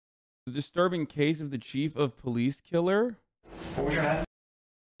The disturbing case of the chief of police killer. What was your name?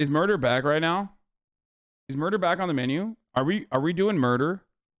 Is murder back right now? Is murder back on the menu? Are we doing murder?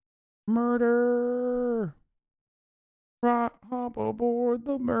 Murder. Right, hop aboard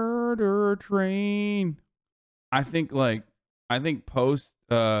the murder train. I think post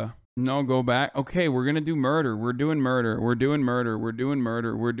no, go back. Okay, we're gonna do murder. We're doing murder. We're doing murder. We're doing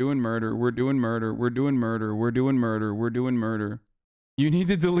murder. We're doing murder. We're doing murder. We're doing murder. We're doing murder. We're doing murder. You need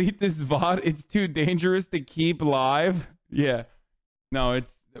to delete this VOD. It's too dangerous to keep live. Yeah. No,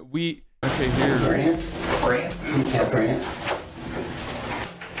 it's we okay here. Grant. Yeah, Grant.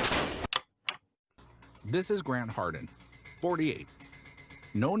 This is Grant Hardin, 48.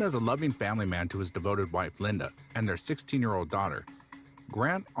 Known as a loving family man to his devoted wife Linda and their 16-year-old daughter,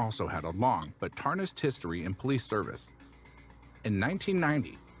 Grant also had a long but tarnished history in police service. In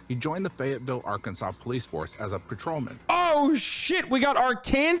 1990, he joined the Fayetteville, Arkansas police force as a patrolman. Oh shit, we got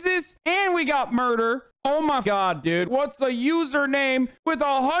Arkansas and we got murder. Oh my god, dude. What's a username with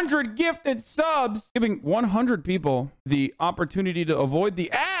 100 gifted subs? Giving 100 people the opportunity to avoid the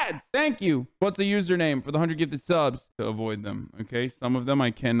ads. Thank you. What's a username for the 100 gifted subs? To avoid them. Okay, some of them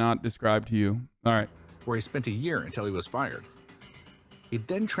I cannot describe to you. All right. Where he spent a year until he was fired. He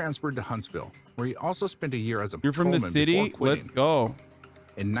then transferred to Huntsville, where he also spent a year as a patrolman. You're from the city? Let's go.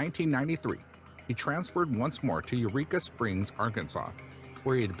 In 1993, he transferred once more to Eureka Springs, Arkansas,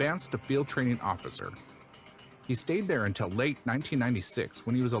 where he advanced to field training officer. He stayed there until late 1996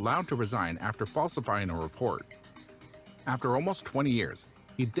 when he was allowed to resign after falsifying a report. After almost 20 years,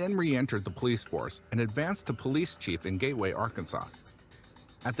 he then re-entered the police force and advanced to police chief in Gateway, Arkansas.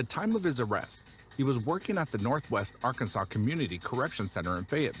 At the time of his arrest, he was working at the Northwest Arkansas Community Correction Center in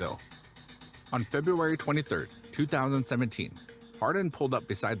Fayetteville. On February 23, 2017, Hardin pulled up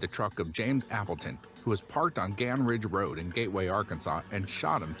beside the truck of James Appleton, who was parked on Gan Ridge Road in Gateway, Arkansas, and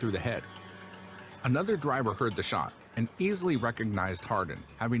shot him through the head. Another driver heard the shot and easily recognized Hardin,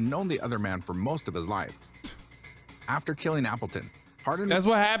 having known the other man for most of his life. After killing Appleton, Hardin... That's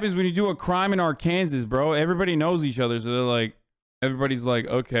what happens when you do a crime in Arkansas, bro. Everybody knows each other, so they're like... Everybody's like,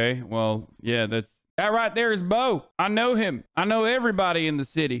 okay, well, yeah, that right there is Bo. I know him. I know everybody in the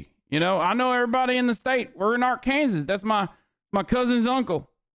city. You know, I know everybody in the state. We're in Arkansas. That's my cousin's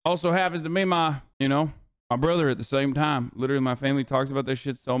uncle. Also happens to be my brother at the same time. Literally, my family talks about this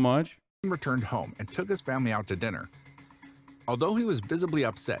shit so much. Returned home and took his family out to dinner. Although he was visibly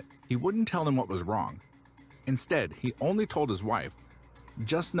upset, he wouldn't tell them what was wrong. Instead, he only told his wife,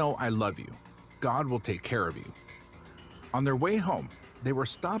 "Just know I love you. God will take care of you." On their way home, they were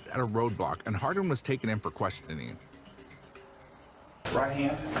stopped at a roadblock and Hardin was taken in for questioning. Right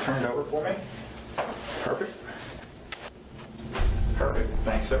hand turned over for me. Perfect. Perfect.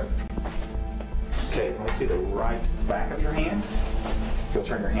 Thanks, sir. Okay, let me see the right back of your hand. If you'll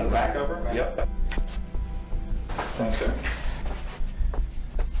turn your hand back over. Yep. Thanks, sir.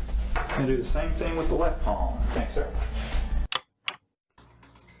 And do the same thing with the left palm. Thanks, sir.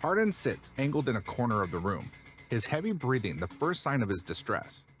 Hardin sits angled in a corner of the room, his heavy breathing the first sign of his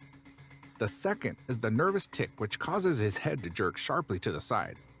distress. The second is the nervous tic which causes his head to jerk sharply to the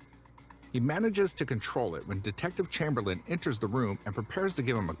side. He manages to control it when Detective Chamberlain enters the room and prepares to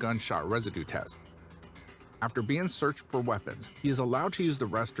give him a gunshot residue test. After being searched for weapons, he is allowed to use the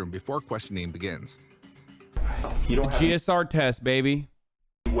restroom before questioning begins. You don't have GSR test, baby.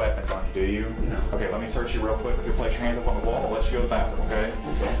 any weapons on you, do you? No. Okay, let me search you real quick. If you place your hands up on the wall, I'll let you go to the bathroom, okay?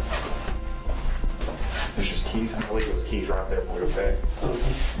 Okay. There's just keys. I believe it was keys right there for you, okay?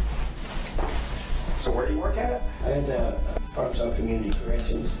 Okay. So where do you work at? And Arkansas Community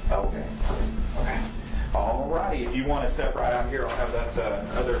Corrections. Okay. Okay. Alrighty, if you want to step right out here, I'll have that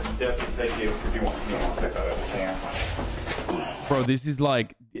other deputy take you. If you want to pick that up, you can. Bro, this is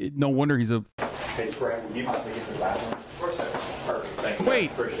like, no wonder he's a... Hey, Fred, would you mind taking to the bathroom? Of course, sir. Perfect. Thanks.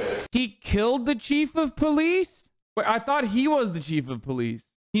 Wait, Appreciate it. He killed the chief of police? Wait, I thought he was the chief of police.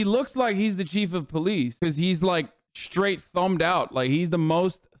 He looks like he's the chief of police because he's like straight thumbed out. Like he's the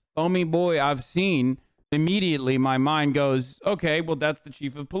most thummy boy I've seen. Immediately, my mind goes, okay, well, that's the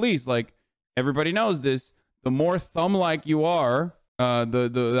chief of police. Like everybody knows this. The more thumb-like you are,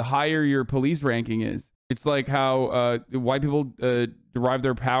 the higher your police ranking is. It's like how white people derive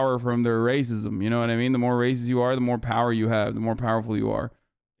their power from their racism. You know what I mean? The more racist you are, the more power you have, the more powerful you are.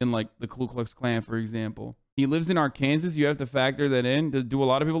 In like the Ku Klux Klan, for example. He lives in Arkansas. You have to factor that in. Do a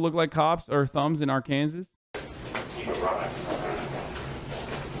lot of people look like cops or thumbs in Arkansas? Keep it right.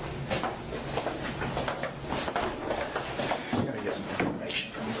 I'm going to get some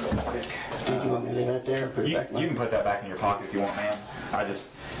information from you real quick. Do you want me to leave that there or put it back? You can put that back in your pocket if you want, man.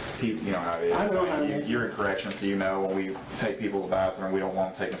 You know how it is. I know how it is. You're in corrections, so you know when we take people to the bathroom, we don't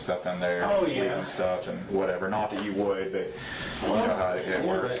want them taking stuff in there. Oh, yeah. Leaving stuff and whatever. Not that you would, but you know how it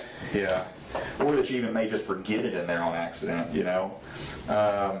works. Yeah. Or that you even may just forget it in there on accident, you know.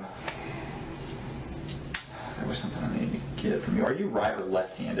 There was something I needed to get from you. Are you right or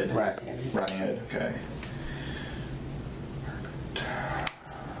left-handed? Right-handed. Right-handed, okay. Perfect.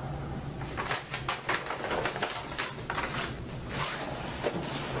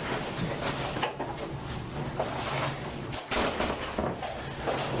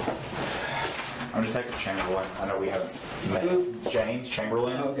 I'm Detective Chamberlain. I know we haven't met. James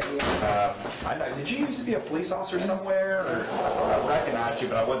Chamberlain. Okay, yeah. I know. Did you used to be a police officer somewhere? Or I recognized you,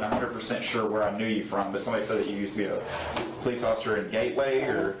 but I wasn't 100% sure where I knew you from. But somebody said that you used to be a police officer in Gateway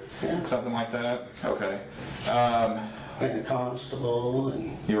or something like that. Okay. And a constable.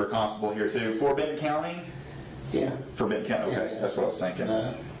 And You were a constable here too. For Benton County? yeah. For Benton County. Okay, Yeah. that's what I was thinking.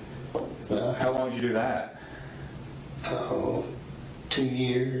 How long did you do that? Oh, 2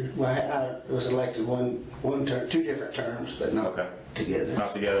 years. Well, I was elected one term, 2 different terms, but not Okay. together.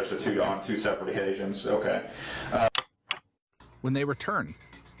 Not together, so on 2 separate occasions. Okay. When they return,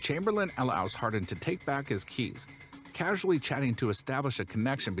 Chamberlain allows Hardin to take back his keys, casually chatting to establish a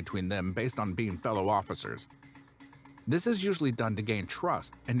connection between them based on being fellow officers. This is usually done to gain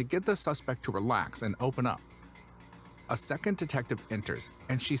trust and to get the suspect to relax and open up. A second detective enters,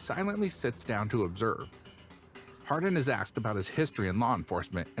 and she silently sits down to observe. Hardin is asked about his history in law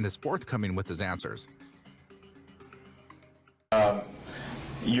enforcement and is forthcoming with his answers.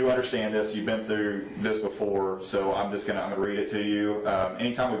 You understand this, you've been through this before, so I'm gonna read it to you.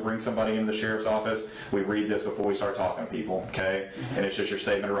 Anytime we bring somebody into the sheriff's office, we read this before we start talking to people, okay? And it's just your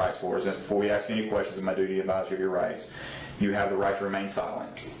statement of rights for us. And before we ask you any questions, it's my duty to advise you of your rights. You have the right to remain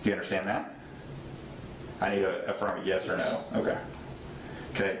silent. Do you understand that? I need to affirm it, yes or no. Okay.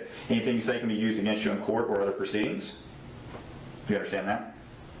 Okay. Anything you say can be used against you in court or other proceedings. Do you understand that?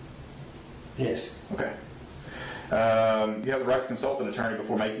 Yes. Okay. You have the right to consult an attorney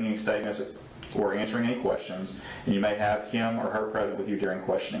before making any statements or answering any questions, and you may have him or her present with you during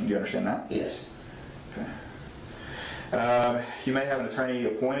questioning. Do you understand that? Yes. Okay. You may have an attorney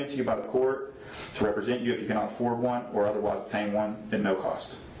appointed to you by the court to represent you if you cannot afford one or otherwise obtain one at no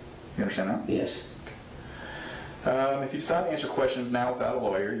cost. You understand that? Yes. If you decide to answer questions now without a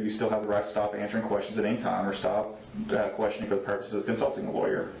lawyer, you still have the right to stop answering questions at any time or stop questioning for the purposes of consulting a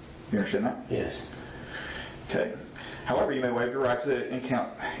lawyer. You understand that? Yes. Okay. However, you may waive your right to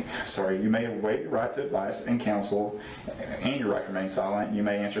advise and counsel, and your right to remain silent. You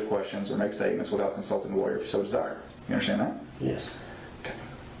may answer questions or make statements without consulting a lawyer if you so desire. You understand that? Yes. Okay.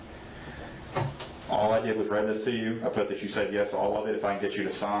 All I did was read this to you. I put that you said yes to all of it. If I can get you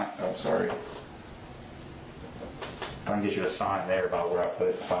to sign, if I can get you to sign there by where I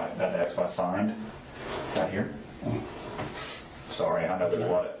put that X by signed, right here. Sorry, I know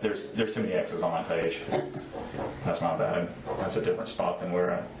there's too many X's on my page. That's my bad. That's a different spot than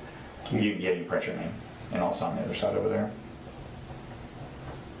where you can print your name, and I'll sign the other side over there.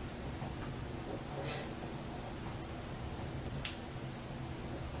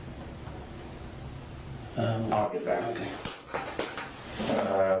 I'll get back. Okay.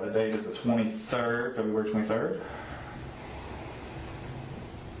 The date is the 23rd, February 23rd.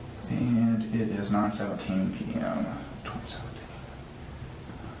 And it is 9:17 p.m. 2017.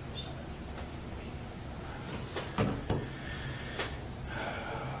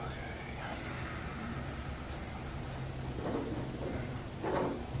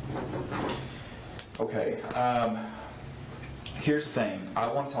 Okay. Here's the thing. I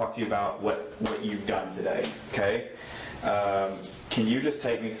want to talk to you about what you've done today. Okay. Can you just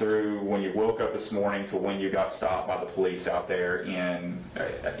take me through when you woke up this morning to when you got stopped by the police out there in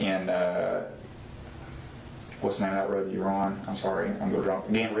what's the name of that road that you were on? I'm sorry, I'm going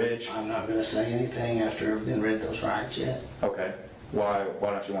drunk. Gant Ridge? I'm not going to say anything after I've been read those rights yet. Okay. Why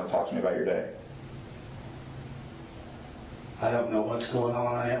don't you want to talk to me about your day? I don't know what's going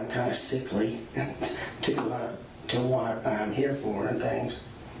on. I am kind of sickly to what I'm here for and things.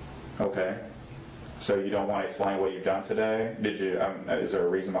 Okay. So you don't want to explain what you've done today? Did you? Is there a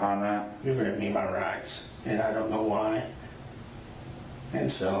reason behind that? You read me my rights, and I don't know why.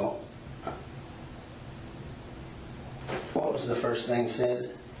 And so, what was the first thing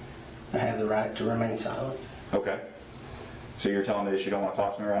said? I have the right to remain silent. Okay. So you're telling me that you don't want to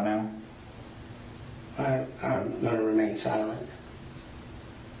talk to me right now? I'm going to remain silent.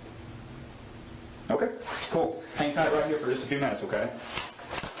 Okay, cool. Hang tight right here for just a few minutes, okay?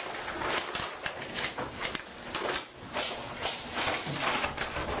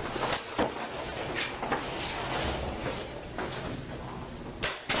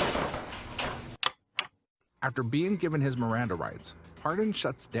 After being given his Miranda rights, Hardin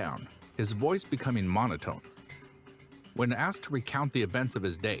shuts down, his voice becoming monotone. When asked to recount the events of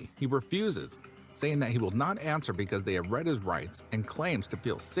his day, he refuses, saying that he will not answer because they have read his rights and claims to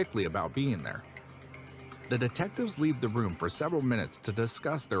feel sickly about being there. The detectives leave the room for several minutes to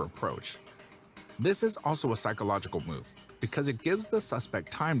discuss their approach. This is also a psychological move because it gives the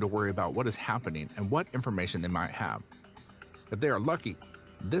suspect time to worry about what is happening and what information they might have. If they are lucky,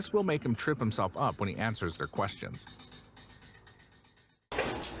 this will make him trip himself up when he answers their questions. By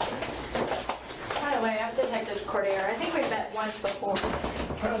the way, I'm Detective Cordier. I think we've met once before.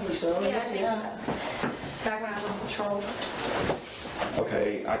 Probably so. Yeah, I think so. Back when I was on patrol.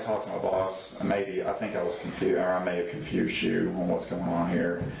 Okay, I talked to my boss. Maybe, I think I was confused, or I may have confused you on what's going on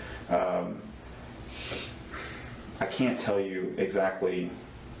here. I can't tell you exactly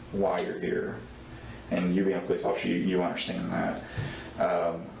why you're here. And you being a police officer, you understand that.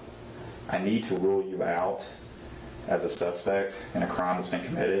 I need to rule you out as a suspect in a crime that's been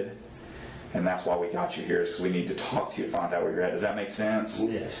committed. And that's why we got you here, is because we need to talk to you, find out where you're at. Does that make sense?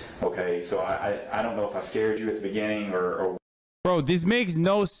 Yes. Okay, so I don't know if I scared you at the beginning or... Bro, this makes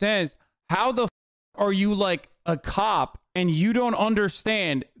no sense. How the f are you like a cop and you don't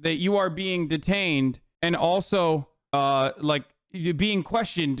understand that you are being detained and also like being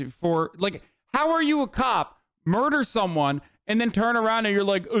questioned for, like, how are you a cop, murder someone, and then turn around and you're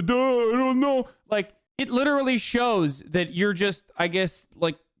like, duh, I don't know. Like, it literally shows that you're just, I guess,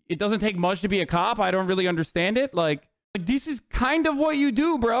 like, it doesn't take much to be a cop. I don't really understand it. Like this is kind of what you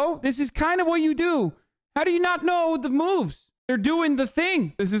do, bro. This is kind of what you do. How do you not know the moves? They're doing the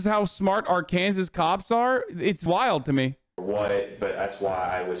thing. This is how smart Arkansas cops are. It's wild to me. But that's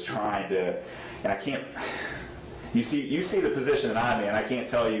why I was trying to, and I can't, you see the position that I'm in. I can't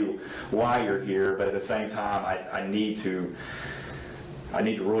tell you why you're here, but at the same time, I need to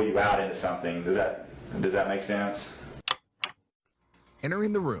rule you out into something. Does that make sense?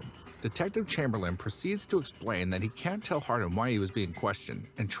 Entering the room, Detective Chamberlain proceeds to explain that he can't tell Hardin why he was being questioned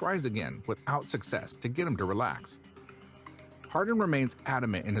and tries again without success to get him to relax. Hardin remains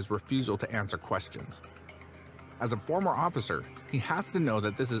adamant in his refusal to answer questions. As a former officer, he has to know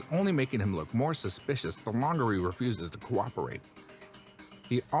that this is only making him look more suspicious the longer he refuses to cooperate.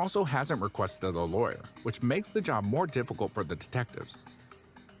 He also hasn't requested a lawyer, which makes the job more difficult for the detectives.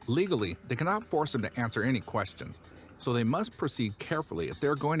 Legally, they cannot force him to answer any questions, so they must proceed carefully if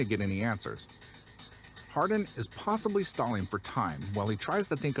they're going to get any answers. Hardin is possibly stalling for time while he tries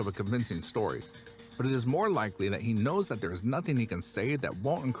to think of a convincing story, but it is more likely that he knows that there is nothing he can say that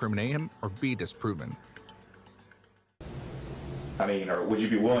won't incriminate him or be disproven. I mean, or would you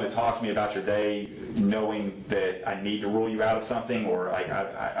be willing to talk to me about your day knowing that I need to rule you out of something, or like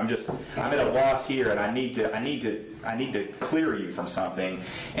I'm at a loss here and I need to clear you from something,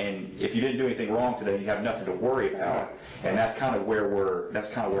 and if you didn't do anything wrong today, you have nothing to worry about, and that's kind of where we're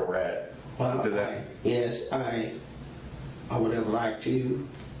at. Well, yes, I would have liked to,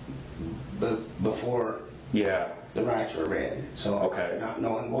 but before the rights were read, so okay, not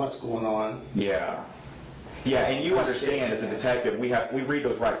knowing what's going on. Yeah, and you understand as a detective, we read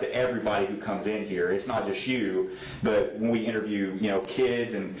those rights to everybody who comes in here. It's not just you, but when we interview,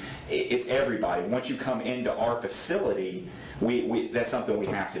 kids, and it's everybody. Once you come into our facility, that's something we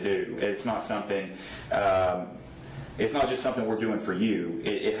have to do. It's not something. It's not just something we're doing for you.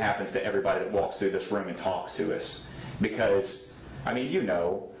 It happens to everybody that walks through this room and talks to us. Because, I mean,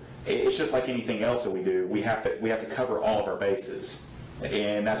 it's just like anything else that we do. We have to cover all of our bases.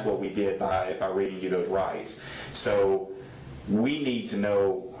 And that's what we did by reading you those rights. So we need to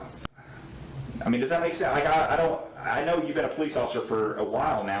know. I mean, does that make sense? Like I know you've been a police officer for a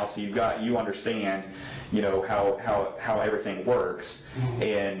while now, so you understand, how everything works.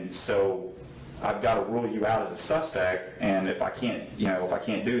 And so I've got to rule you out as a suspect. And if I can't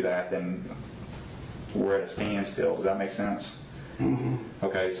do that, then we're at a standstill. Does that make sense? Mm-hmm.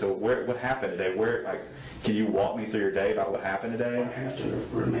 Okay. So what happened today? Can you walk me through your day about what happened today? I have to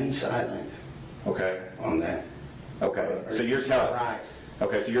remain silent. Okay. On that. Okay. So you're telling. Right.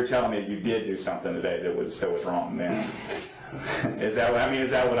 Okay. So you're telling me you did do something today that was wrong then. Is that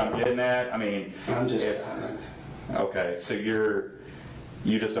what I'm getting at? I mean. I'm just silent. Okay. So you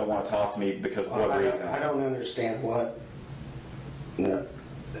just don't want to talk to me because of what reason? I don't understand what.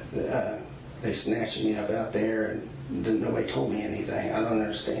 They snatched me up out there and. Nobody told me anything. I don't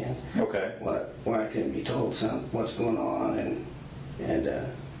understand. Okay. Why I couldn't be told what's going on and.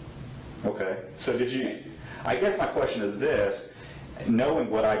 Okay. So did you? I guess my question is this: knowing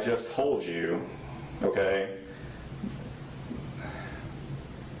what I just told you, okay.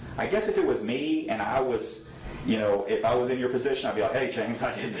 I guess if it was me and I was you know, if I was in your position, I'd be like, hey, James,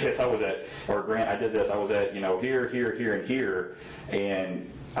 I did this. I was at, or Grant, I did this. I was at, you know, here, here, here, and here. And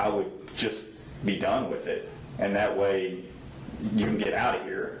I would just be done with it. And that way you can get out of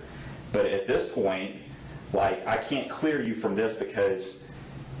here. But at this point, like, I can't clear you from this because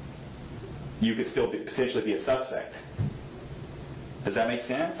you could still potentially be a suspect. Does that make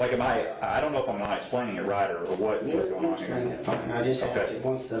sense? Like, I don't know if I'm not explaining it right or what's going on here. It fine. I just have Okay. to,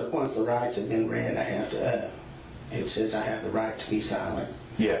 once the rights have been read, I have to, it says I have the right to be silent.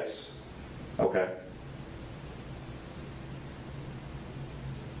 Yes. Okay.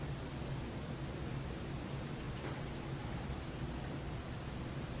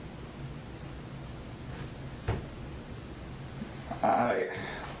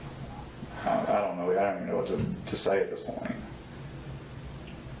 I don't know. I don't even know what to say at this point.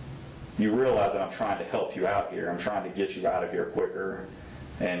 You realize that I'm trying to help you out here. I'm trying to get you out of here quicker,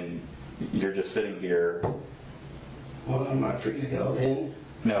 and you're just sitting here. Well, am I free to go then?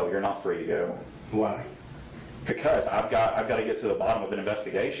 No, you're not free to go. Why? Because I've got to get to the bottom of an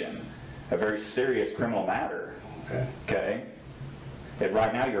investigation, a very serious criminal matter. Okay. Okay? And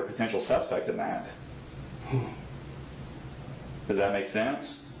right now you're a potential suspect in that. Does that make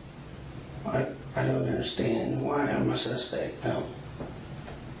sense? I don't understand why I'm a suspect, no.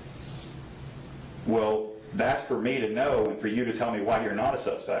 Well, that's for me to know and for you to tell me why you're not a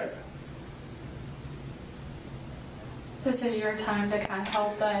suspect. This is your time to kind of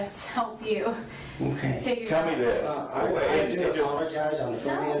help us, help you Okay. figure Tell me out. this. I It do just- apologize on the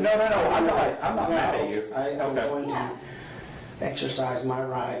front end. No, I'm not mad at you. I'm Okay. going to exercise my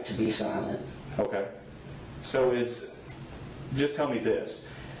right to be silent. Okay. So just tell me this.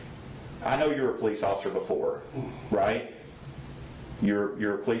 I know you were a police officer before, right?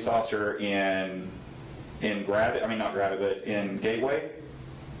 You're a police officer in Gravit, I mean not Gravit, but in Gateway?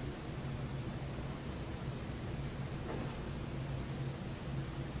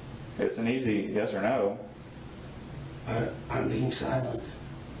 It's an easy yes or no. I'm being silent.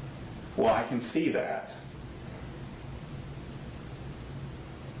 Well, I can see that.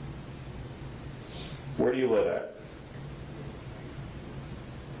 Where do you live at?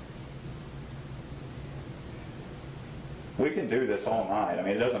 We can do this all night. I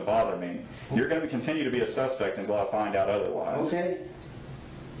mean, it doesn't bother me. You're going to continue to be a suspect until I find out otherwise. Okay?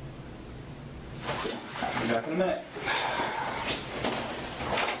 I'll be back in a minute.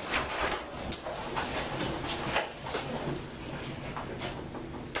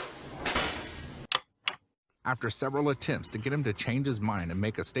 After several attempts to get him to change his mind and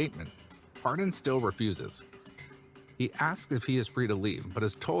make a statement, Hardin still refuses. He asks if he is free to leave, but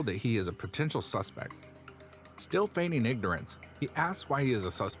is told that he is a potential suspect. Still feigning ignorance, he asks why he is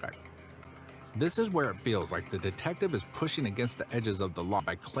a suspect. This is where it feels like the detective is pushing against the edges of the law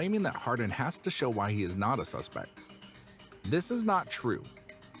by claiming that Hardin has to show why he is not a suspect. This is not true.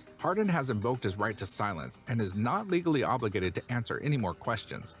 Hardin has invoked his right to silence and is not legally obligated to answer any more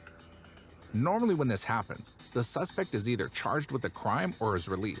questions. Normally when this happens, the suspect is either charged with a crime or is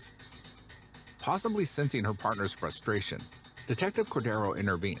released. Possibly sensing her partner's frustration, Detective Cordero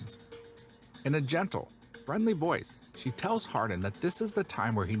intervenes. In a gentle, friendly voice, she tells Hardin that this is the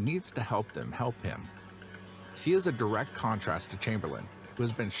time where he needs to help them help him. She is a direct contrast to Chamberlain, who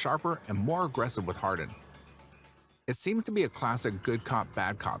has been sharper and more aggressive with Hardin. It seems to be a classic good cop,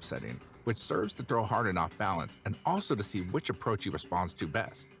 bad cop setting, which serves to throw Hardin off balance and also to see which approach he responds to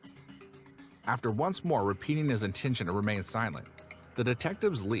best. After once more repeating his intention to remain silent, the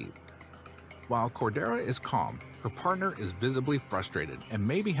detectives leave. While Cordera is calm, her partner is visibly frustrated and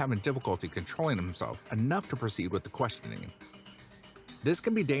may be having difficulty controlling himself enough to proceed with the questioning. This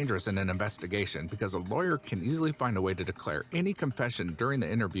can be dangerous in an investigation because a lawyer can easily find a way to declare any confession during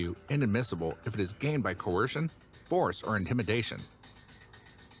the interview inadmissible if it is gained by coercion, force, or intimidation.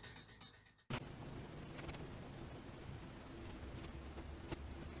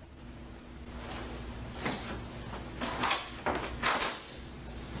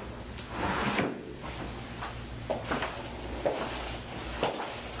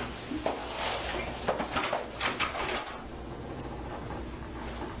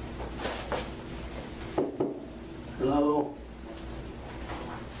 Hello?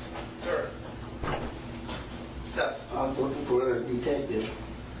 Sir. What's up? I was looking for a detective.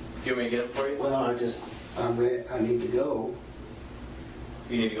 You want me to get it for you? Well, I'm ready, I need to go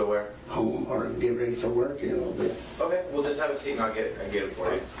You need to go where? home or get ready for work in a little bit. Okay, we'll just have a seat and I'll get it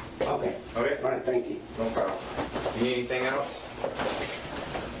for you. Okay. Okay. All right, thank you. No problem. You need anything else?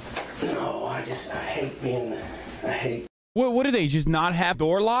 No, I hate What do they just not have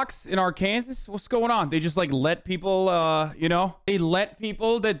door locks in Arkansas? What's going on? They just like let people, you know, they let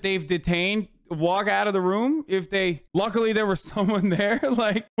people that they've detained walk out of the room if they, luckily there was someone there?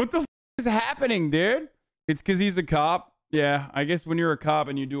 Like, what the f is happening, dude? It's because he's a cop. Yeah, I guess when you're a cop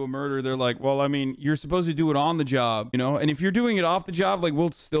and you do a murder, they're like, well, I mean, you're supposed to do it on the job, you know? And if you're doing it off the job, like,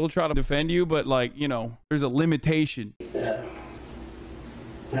 we'll still try to defend you, but like, you know, there's a limitation.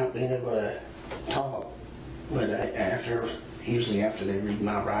 Not being able to talk, but usually after they read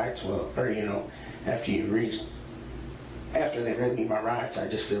my rights, well, or you know, after they read me my rights, I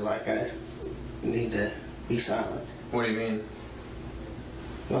just feel like I need to be silent. What do you mean?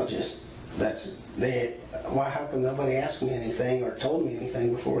 Well, just why? How come nobody asked me anything or told me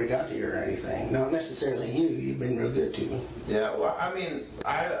anything before we got here or anything? Not necessarily you. You've been real good to me. Yeah. Well, I mean,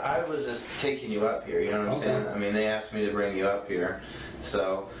 I was just taking you up here. You know what I'm saying? I mean, they asked me to bring you up here,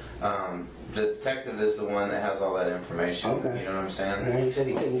 so. The detective is the one that has all that information. Okay. You know what I'm saying? And he said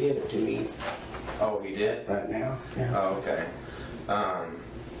he couldn't give it to me. Oh, he did? Right now. Yeah. Oh, okay. I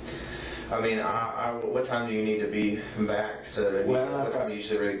mean, what time do you need to be back? So that what time do you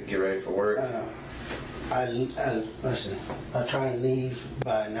usually get ready for work? Listen, I try and leave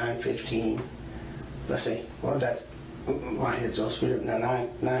by 9:15. Let's see. Well, my head's all screwed up now.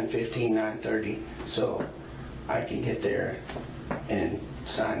 9:15, 9:30. So I can get there and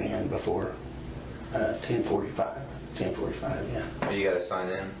sign in before 10:45. 10:45, yeah. Oh, you got to sign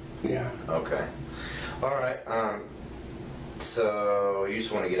in? Yeah. Okay. All right. So you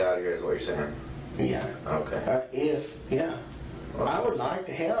just want to get out of here is what you're saying? Yeah. Okay. I would like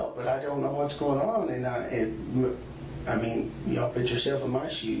to help, but I don't know what's going on, and I mean, y'all put yourself in my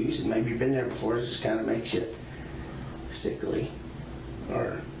shoes, and maybe you've been there before. It just kind of makes you sickly,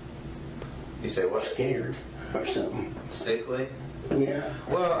 or you say what? Scared, or something. Sickly? Yeah.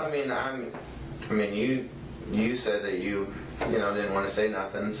 Well, I mean, you said that you didn't want to say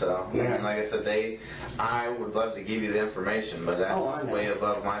nothing, so Yeah. I mean, like I said, I would love to give you the information, but that's way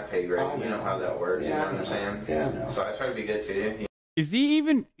above my pay grade. You know how that works. Yeah, you know what I'm saying? Yeah, I know. So I try to be good to you. Is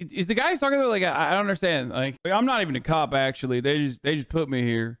the guy he's talking about, like, I don't understand. Like, I'm not even a cop, actually. They just put me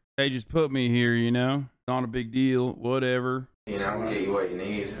here. They just put me here, you know? Not a big deal, whatever. You know, get you what you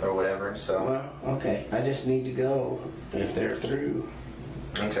need or whatever, so. Well, okay. I just need to go if they're through.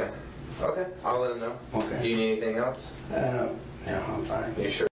 Okay. Okay, I'll let them know. Okay. Do you need anything else? No, I'm fine. You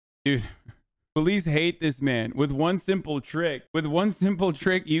sure? Dude, police hate this man. With one simple trick,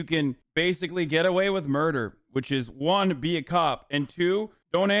 you can basically get away with murder, which is 1, be a cop, and 2,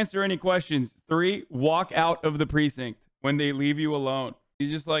 don't answer any questions. 3, walk out of the precinct when they leave you alone.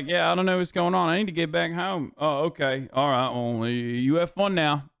 He's just like, yeah, I don't know what's going on. I need to get back home. Oh, okay. All right. Well, you have fun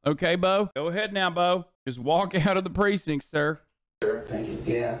now. Okay, Bo? Go ahead now, Bo. Just walk out of the precinct, sir. Sure. Thank you.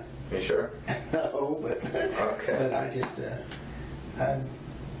 Yeah. You sure? No, but Okay. but I just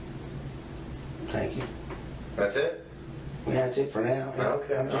thank you. That's it? Yeah, that's it for now.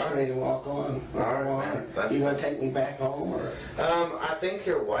 Okay, I'm just all right. ready to walk on. All right, man. That's You gonna take me back home, or? I think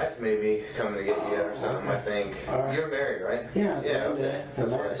your wife may be coming to get you or something, I think. All right. You're married, right? Yeah. Yeah, okay.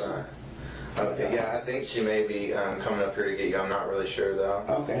 That's what I Madison. thought. Okay, yeah, I think she may be coming up here to get you. I'm not really sure, though.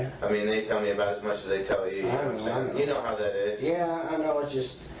 Okay. I mean, they tell me about as much as they tell you. You know what I'm I saying? know. You know how that is. Yeah, I know. It's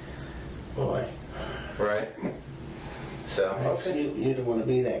just, boy. Right? So, okay. You don't want to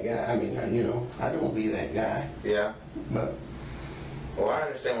be that guy. I mean, you know, I don't want to be that guy. Yeah. But Well, I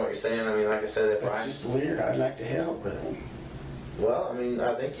understand what you're saying. I mean, like I said, if it's just weird. I'd like to help, but Well, I mean,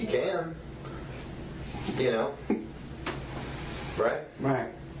 I think you can. You know? Right? right.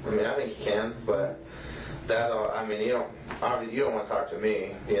 I mean, I think you can, but I mean, you don't want to talk to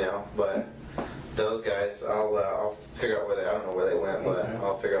me, you know, but those guys, I'll figure out I don't know where they went, but Okay.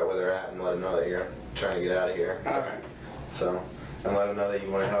 I'll figure out where they're at and let them know that you're trying to get out of here. All right. So, and let them know that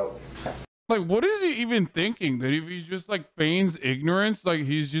you want to help. Like, what is he even thinking? That if he's just like feigns ignorance, like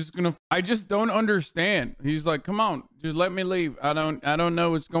he's just gonna, I just don't understand. He's like, come on, just let me leave. I don't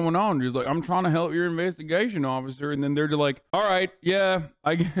know what's going on. He's like, I'm trying to help your investigation officer. And then they're like, all right, yeah,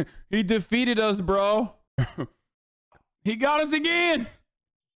 he defeated us, bro. He got us again.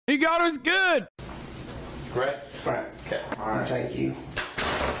 He got us good. Right? Right. Okay. All right. Thank you.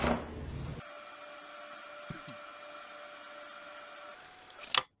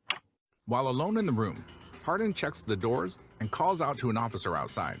 While alone in the room, Hardin checks the doors and calls out to an officer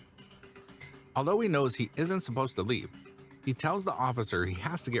outside. Although he knows he isn't supposed to leave, he tells the officer he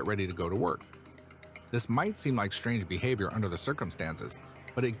has to get ready to go to work. This might seem like strange behavior under the circumstances,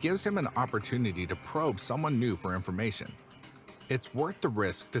 but it gives him an opportunity to probe someone new for information. It's worth the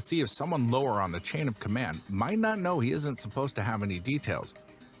risk to see if someone lower on the chain of command might not know he isn't supposed to have any details,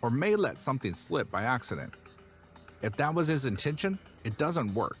 or may let something slip by accident. If that was his intention, it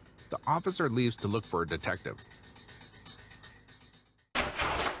doesn't work. The officer leaves to look for a detective.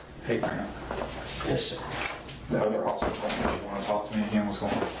 Hey, Brian. Yes, sir. The other officer told me you want to talk to me again. What's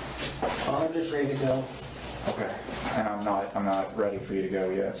going on? Oh, I'm just ready to go. Okay. And I'm not ready for you to go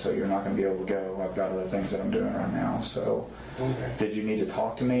yet, so you're not going to be able to go. I've got other things that I'm doing right now. So, Okay. did you need to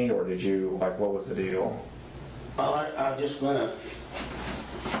talk to me, or did you what was the deal? Well, I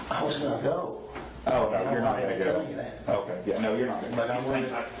was gonna go. Oh And no, I you're not wanted going to to tell go. you that. Okay. Yeah. No, you're not going to. But I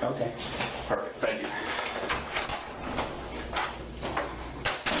wanted, okay. Perfect. Thank you.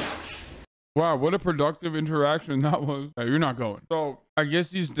 Wow, what a productive interaction that was. Yeah, you're not going. So I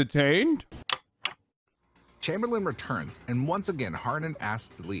guess he's detained? Chamberlain returns, and once again, Harden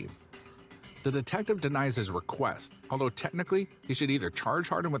asks to leave. The detective denies his request, although technically, he should either charge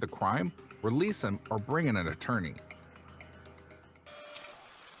Harden with a crime, release him, or bring in an attorney.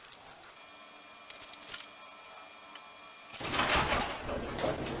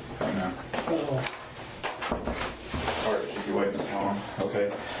 Hang on. Sorry to keep you waiting this long.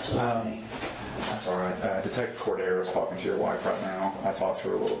 Okay. That's all right. Detective Cordero is talking to your wife right now. I talked to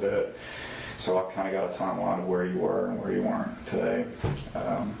her a little bit, so I've kind of got a timeline of where you were and where you weren't today.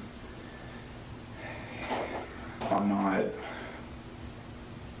 I'm not.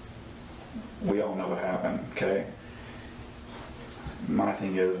 We all know what happened, okay? My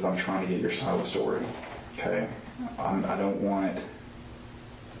thing is I'm trying to get your side of the story, okay? I don't want.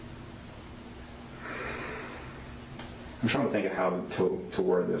 I'm trying to think of how to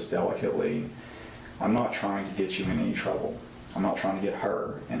word this delicately. I'm not trying to get you in any trouble. I'm not trying to get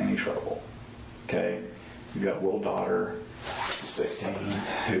her in any trouble. Okay? You've got a little daughter, she's 16,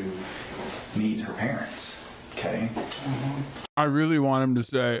 who needs her parents. Okay? I really want him to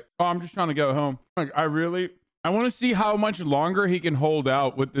say, oh, I'm just trying to go home. Like, I want to see how much longer he can hold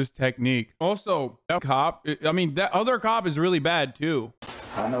out with this technique. Also, that cop, I mean, that other cop is really bad too.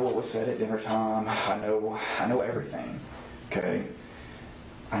 I know what was said at dinner time. I know everything. Okay?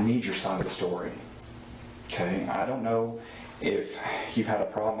 I need your side of the story. Okay? I don't know if you've had a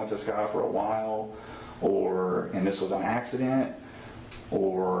problem with this guy for a while, and this was an accident,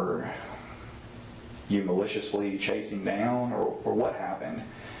 or you maliciously chased him down, or what happened.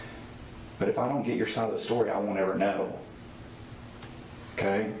 But if I don't get your side of the story, I won't ever know.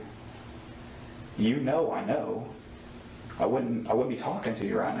 Okay? You know I know. I wouldn't be talking to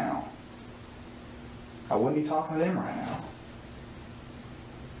you right now. I wouldn't be talking to them right now.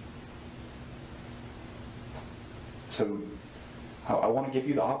 So I want to give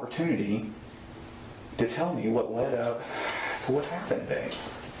you the opportunity to tell me what led up to what happened today.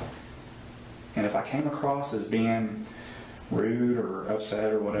 And if I came across as being rude or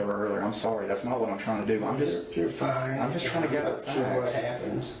upset or whatever earlier, I'm sorry. That's not what I'm trying to do. You're fine. I'm just trying to gather I'm not sure what facts.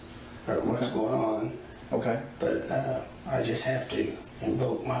 happens or what's going on. Okay. But I just have to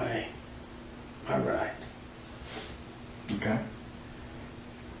invoke my right. Okay.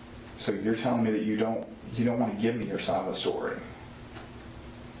 So you're telling me that you don't want to give me your side of the story.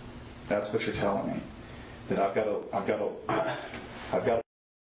 That's what you're telling me. That I've got to.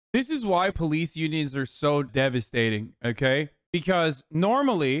 This is why police unions are so devastating, okay? Because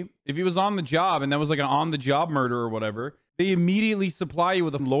normally, if he was on the job and that was like an on-the-job murder or whatever, they immediately supply you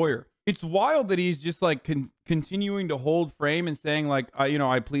with a lawyer. It's wild that he's just like continuing to hold frame and saying like,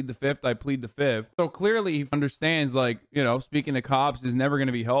 I plead the fifth, I plead the fifth. So clearly he understands like, speaking to cops is never going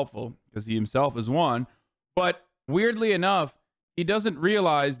to be helpful because he himself is one. But weirdly enough, he doesn't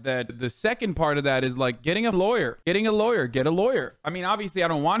realize that the second part of that is like get a lawyer. I mean, obviously I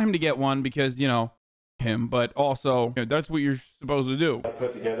don't want him to get one because, him, but also that's what you're supposed to do. I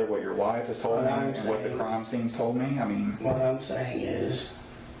put together what your wife has told me and what the crime scenes told me. I mean, What I'm saying is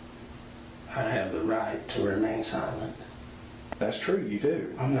I have the right to remain silent. that's true. You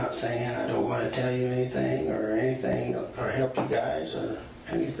do. I'm not saying I don't want to tell you anything or help you guys or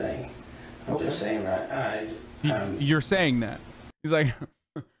anything. I'm just saying You're saying that. He's like,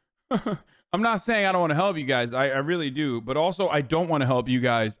 I'm not saying I don't want to help you guys. I really do. But also, I don't want to help you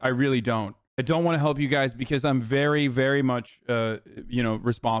guys. I really don't. I don't want to help you guys because I'm very, very much,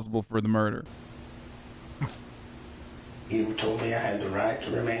 responsible for the murder. You told me I had the right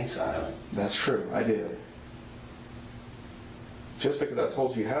to remain silent. That's true. I did. Just because I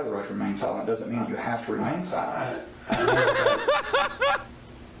told you have the right to remain silent doesn't mean you have to remain silent. I know that.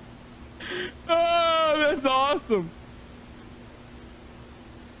 Oh, that's awesome.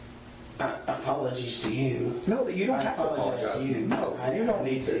 Apologies to you. No, you don't I have to apologize to me. No, you don't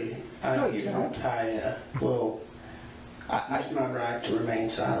need to. No, you don't. I will use my right to remain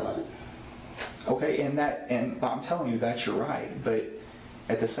silent. Okay, and I'm telling you that's your right. But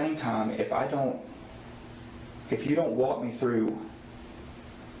at the same time, if you don't walk me through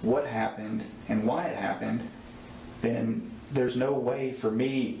what happened and why it happened, then there's no way for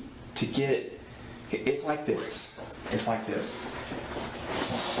me to get It's like this. It's like this.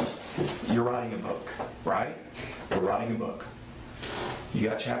 You're writing a book, right? We're writing a book. You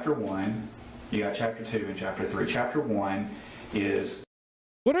got chapter 1, you got chapter 2, and chapter 3. Chapter 1 is...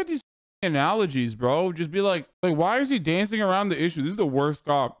 What are these analogies, bro? Just be like, why is he dancing around the issue? This is the worst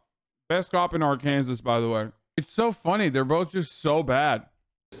cop. Best cop in Arkansas, by the way. It's so funny. They're both just so bad.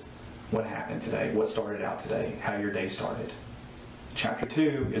 What happened today? What started out today? How your day started. Chapter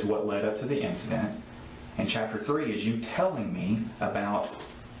 2 is what led up to the incident. And chapter 3 is you telling me about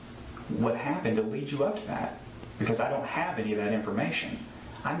what happened to lead you up to that. Because I don't have any of that information.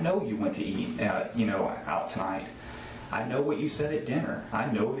 I know you went to eat, out tonight. I know what you said at dinner.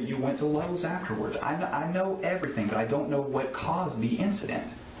 I know that you went to Lowe's afterwards. I know everything, but I don't know what caused the incident.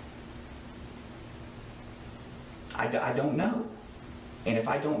 I don't know. And if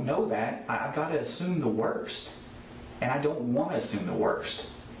I don't know that, I've got to assume the worst. And I don't want to assume the worst.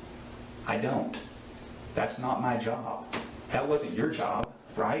 I don't. That's not my job. That wasn't your job,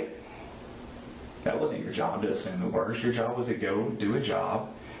 right? That wasn't your job to assume the worst. Your job was to go do a job,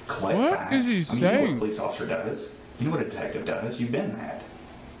 collect facts. What is he saying? You know what a police officer does. You know what a detective does. You've been that.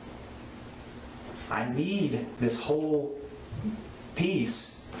 I need this whole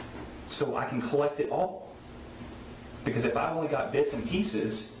piece so I can collect it all. Because if I've only got bits and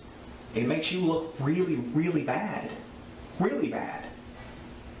pieces, it makes you look really, really bad. Really bad.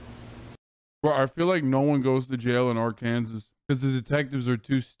 Bro, I feel like no one goes to jail in Arkansas because the detectives are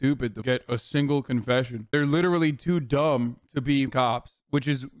too stupid to get a single confession. They're literally too dumb to be cops, which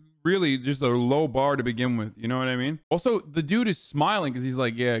is really just a low bar to begin with. You know what I mean? Also, the dude is smiling because he's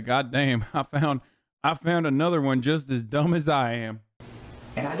like, yeah, goddamn, I found another one just as dumb as I am.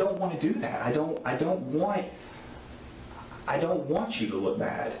 And I don't want to do that. I don't want you to look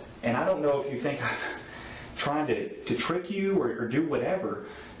bad. And I don't know if you think I'm trying to trick you or do whatever,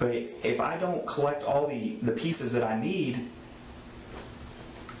 but if I don't collect all the pieces that I need,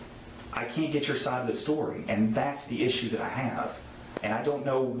 I can't get your side of the story. And that's the issue that I have. And I don't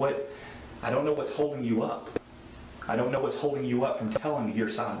know what's holding you up. I don't know what's holding you up from telling me your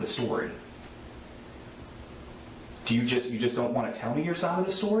side of the story. Do you just don't want to tell me your side of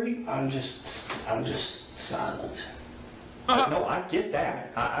the story? I'm just silent. No, I get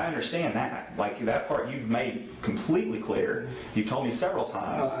that. I understand that. Like, that part you've made completely clear. You've told me several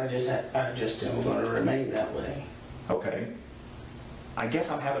times. I just am going to remain that way. Okay. I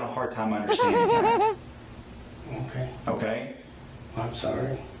guess I'm having a hard time understanding that. Okay. Okay? I'm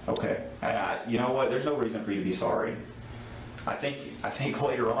sorry. Okay. You know what? There's no reason for you to be sorry. I think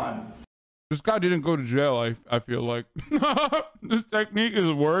later on... This guy didn't go to jail, I feel like. This technique is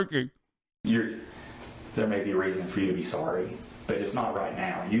working. There may be a reason for you to be sorry, but it's not right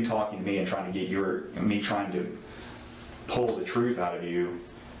now. You talking to me and trying to get me trying to pull the truth out of you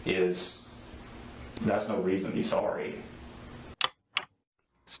that's no reason to be sorry.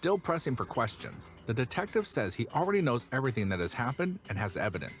 Still pressing for questions, the detective says he already knows everything that has happened and has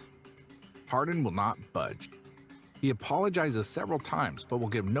evidence. Hardin will not budge. He apologizes several times, but will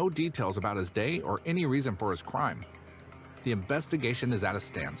give no details about his day or any reason for his crime. The investigation is at a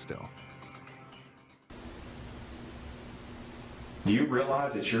standstill. Do you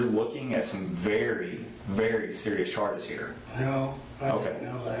realize that you're looking at some very, very serious charges here? No, I didn't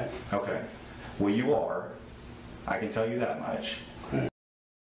know that. Okay. Well, you are. I can tell you that much.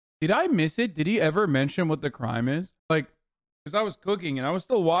 Did I miss it? Did he ever mention what the crime is? Like, because I was cooking and I was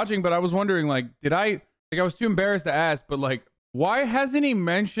still watching, but I was wondering, like, I was too embarrassed to ask, but like, why hasn't he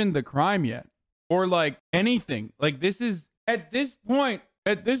mentioned the crime yet? Or like anything? Like, this is, at this point,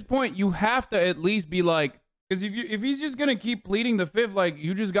 you have to at least be like, because if he's just gonna keep pleading the fifth, like,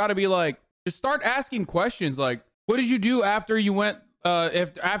 you just gotta be like, just start asking questions like, what did you do after you went,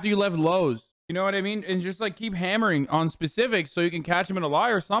 after you left Lowe's? You know what I mean? And just like keep hammering on specifics so you can catch him in a lie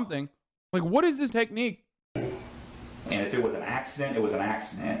or something. Like, what is this technique? And if it was an accident, it was an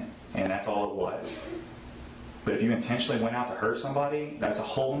accident, and that's all it was. But if you intentionally went out to hurt somebody, that's a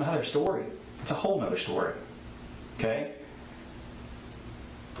whole nother story. It's a whole nother story. Okay?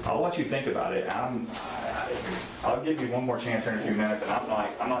 I'll let you think about it. I'll give you one more chance here in a few minutes, and I'm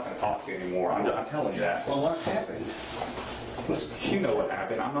not going to talk to you anymore. I'm telling you that. Well, what happened? You know what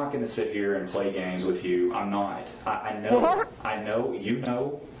happened. I'm not going to sit here and play games with you. I'm not. I know, you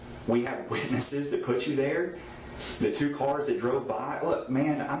know. We have witnesses that put you there. The 2 cars that drove by. Look,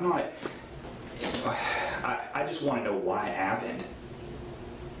 man, I'm not. I just want to know why it happened.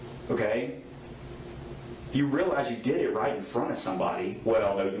 Okay? You realize you did it right in front of somebody.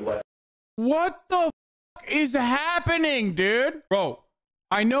 Well, no, you let. What the f is happening, dude? Bro,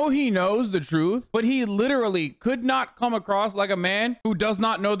 I know he knows the truth, but he literally could not come across like a man who does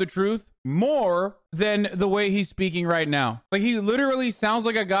not know the truth more than the way he's speaking right now. Like, he literally sounds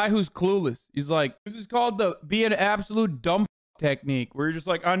like a guy who's clueless. He's like, this is called the be an absolute dumb technique, where you're just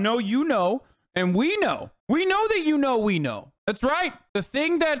like, I know you know, and we know. We know that you know we know. That's right. The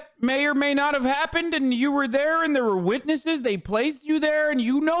thing that may or may not have happened, and you were there, and there were witnesses. They placed you there, and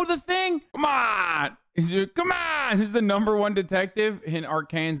you know the thing. Come on. Come on. He's the #1 detective in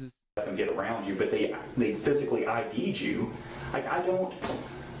Arkansas. And get around you, but they physically ID'd you. Like, I don't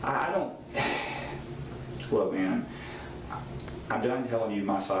look, man, I'm done telling you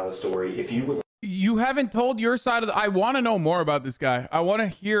my side of the story. If you would, you haven't told your side of the, I want to know more about this guy. I want to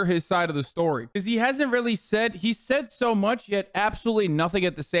hear his side of the story, because he hasn't really said, he said so much yet absolutely nothing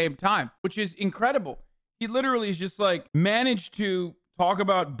at the same time, which is incredible. He literally is just like managed to talk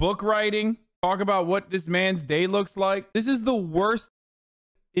about book writing, talk about what this man's day looks like. This is the worst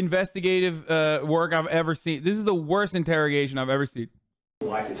investigative work I've ever seen. This is the worst interrogation I've ever seen.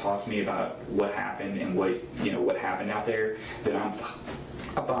 like to talk to me about what happened and what happened out there, then I'm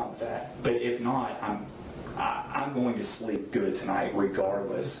fine with that. But if not, I'm going to sleep good tonight,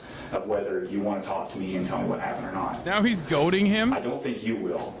 regardless of whether you want to talk to me and tell me what happened or not. Now he's goading him. I don't think you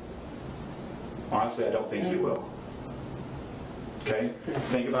will. Honestly, I don't think you will. Okay?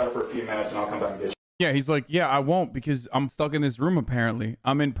 Think about it for a few minutes and I'll come back and get you. Yeah, he's like, yeah, I won't, because I'm stuck in this room apparently.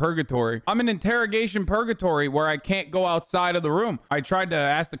 I'm in purgatory. I'm in interrogation purgatory where I can't go outside of the room. I tried to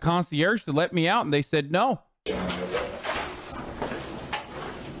ask the concierge to let me out and they said no.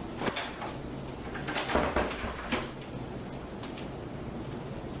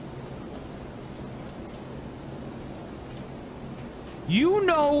 You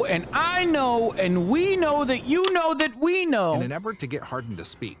know, and I know, and we know that you know that we know. In an effort to get Hardin to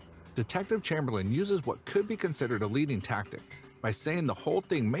speak, Detective Chamberlain uses what could be considered a leading tactic by saying the whole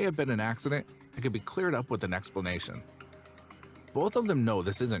thing may have been an accident and could be cleared up with an explanation. Both of them know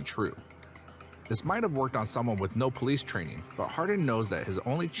this isn't true. This might have worked on someone with no police training, but Hardin knows that his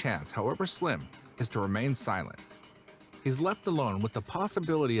only chance, however slim, is to remain silent. He's left alone with the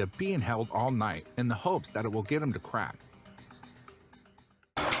possibility of being held all night in the hopes that it will get him to crack.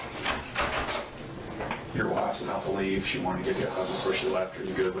 Your wife's about to leave. She wanted to give you a hug before she left. Are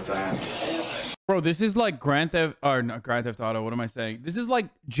you good with that? Bro, this is like Grand Theft, or not Grand Theft Auto, what am I saying? This is like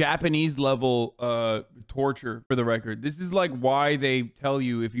Japanese level torture, for the record. This is like why they tell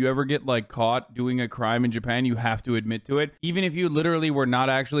you if you ever get like caught doing a crime in Japan, you have to admit to it. Even if you literally were not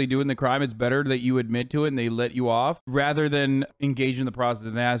actually doing the crime, it's better that you admit to it and they let you off rather than engage in the process.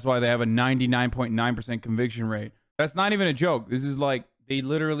 And that's why they have a 99.9% conviction rate. That's not even a joke. This is like, they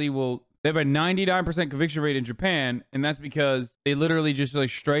literally will... They have a 99% conviction rate in Japan, and that's because they literally just like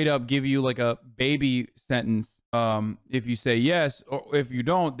straight up give you like a baby sentence. If you say yes, or if you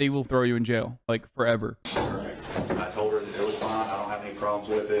don't, they will throw you in jail like forever. Perfect. I told her that it was fine. I don't have any problems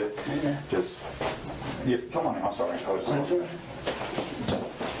with it. Yeah. Just, yeah, come on. I'm sorry. I was just...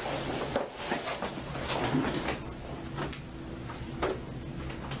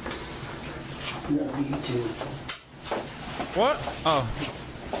 No, you too. What? Oh.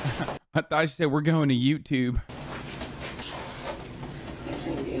 I thought you said we're going to YouTube.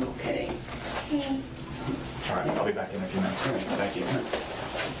 Everything will be okay. All right, I'll be back in a few minutes. Thank you.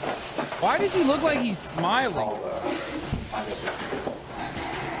 Why does he look like he's smiling?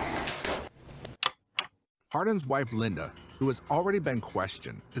 Hardin's wife, Linda, who has already been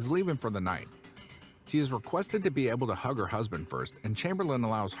questioned, is leaving for the night. She is requested to be able to hug her husband first, and Chamberlain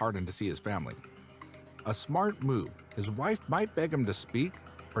allows Hardin to see his family. A smart move. His wife might beg him to speak,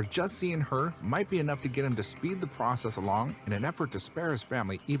 or just seeing her might be enough to get him to speed the process along in an effort to spare his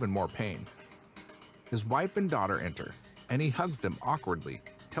family even more pain. His wife and daughter enter, and he hugs them awkwardly,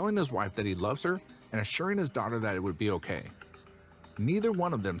 telling his wife that he loves her and assuring his daughter that it would be okay. Neither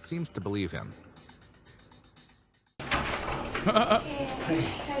one of them seems to believe him. Hey,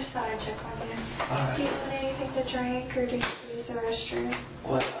 I just thought I'd check on you. Alright. Do you want anything to drink, or do you use the restroom?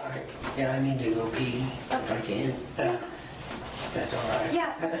 Well, I need to go pee if I can. That's all right.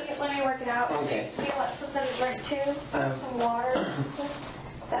 Yeah, let me work it out. Okay. Do you want something to drink too? Some water?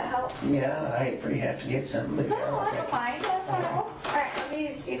 That help? Yeah, I hate for you to have to get something. But No, I'll I take don't it. mind. No problem. All right, let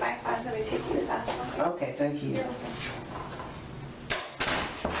me see if I can find somebody to take you to the bathroom. Okay, thank you. You're welcome.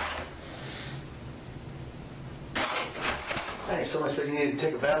 Hey, somebody said you needed to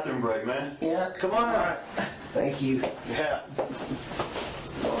take a bathroom break, man. Yeah, come on. Thank you. Yeah.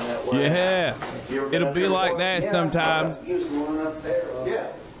 Going that way. Yeah, You ever been it'll up be here like before? that Yeah, sometimes. I used the one up there. Yeah.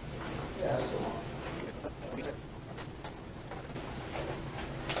 Yeah, so.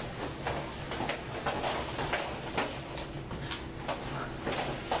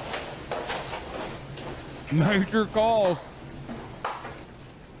 Major calls.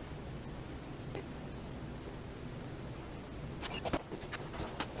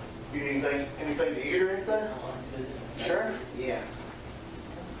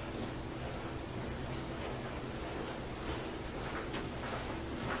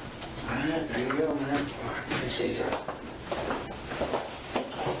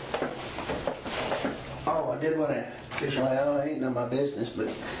 my business, but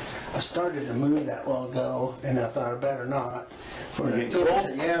I started to move that while ago, and I thought I better not. For the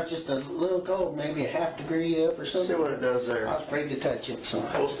temperature, yeah, it's just a little cold, maybe a ½ degree up or something. See what it does there. I was afraid to touch it, so.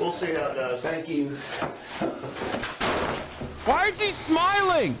 We'll see how it does. Thank you. Why is he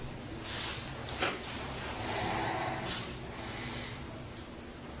smiling?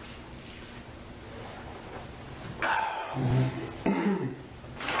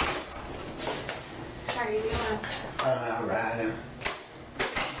 How are you doing? All right.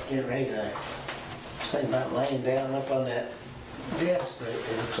 Get ready to. I was thinking about laying down up on that desk, but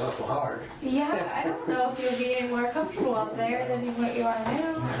it looks awful hard. Yeah, I don't know if you'll be any more comfortable up there than what you are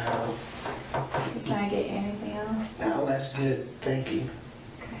now. No, Can I get you anything else? no, that's good. Thank you.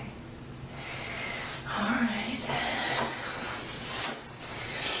 Okay. All right.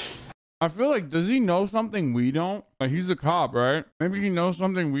 I feel like, does he know something we don't? Like, he's a cop, right? Maybe he knows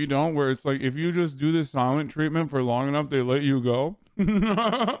something we don't, where it's like, if you just do the silent treatment for long enough, they let you go.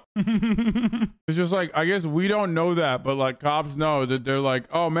 It's just like, I guess we don't know that, but like cops know that. They're like,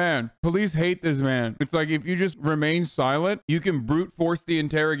 oh man, police hate this man. It's like, if you just remain silent, you can brute force the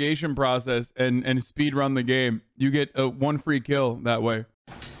interrogation process and speed run the game. You get one free kill that way.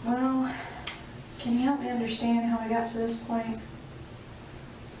 Well, can you help me understand how we got to this point?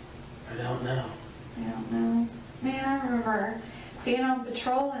 I don't know. I don't know. Man, I remember being on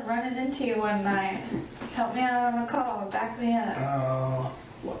patrol and running into you one night. Help me out on a call, back me up. Oh,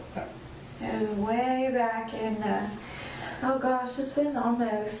 It was way back in, oh gosh, it's been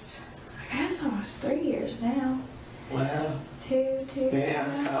almost, I guess almost 3 years now. well, Two, Yeah,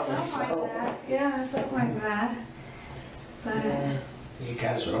 probably something so. like that. Yeah, something like that. But, yeah. You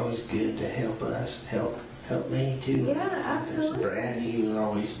guys are always good to help us, help me too. Yeah, absolutely. Brad, he was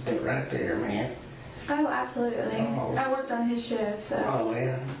always right there, man. oh, absolutely. Oh. I worked on his shift, so, Oh,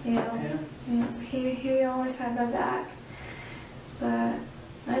 yeah. you know, he always had my back. But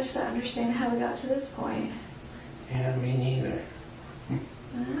I just don't understand how we got to this point. Yeah, me neither.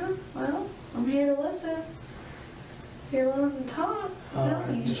 Well, I'm here to listen. If you're willing to talk, tell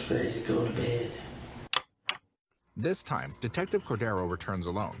I'm me. just ready to go to bed. This time, Detective Cordero returns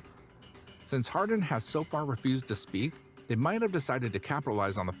alone. Since Hardin has so far refused to speak, they might have decided to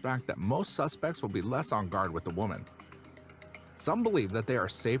capitalize on the fact that most suspects will be less on guard with the woman. Some believe that they are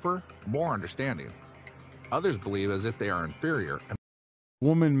safer, more understanding. Others believe as if they are inferior and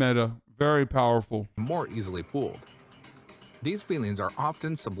Woman meta, very powerful. more easily fooled. These feelings are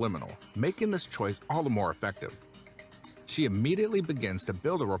often subliminal, making this choice all the more effective. She immediately begins to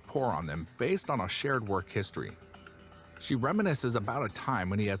build a rapport on them based on a shared work history. She reminisces about a time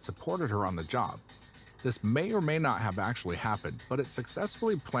when he had supported her on the job. This may or may not have actually happened, but it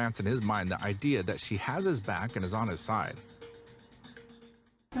successfully plants in his mind the idea that she has his back and is on his side.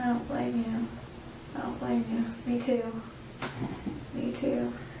 I don't blame you. I don't blame you. Me too. Me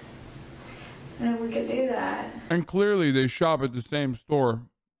too. And if we could do that, And clearly they shop at the same store.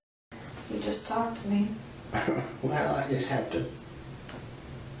 you just talk to me. Well, I just have to.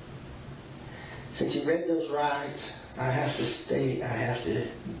 Since you read those rights, I have to stay. I have to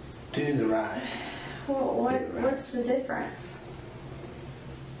do the right. Well, what's the difference?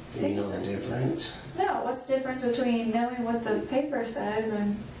 You know the difference. No, what's the difference between knowing what the paper says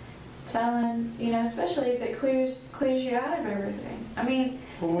and telling, you know, especially if it clears you out of everything. I mean,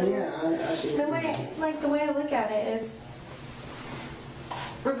 Well, yeah, I see. the way I look at it is,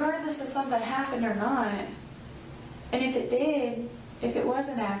 regardless of something happened or not, and if it did, if it was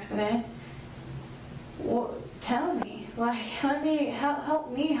an accident, well, tell me. Like, help me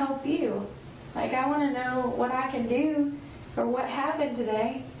help you. Like, I want to know what I can do or what happened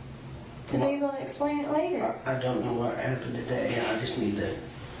today to be able to explain it later. I don't know what happened today. I just need to.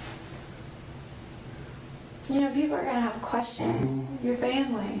 You know, people are going to have questions. Your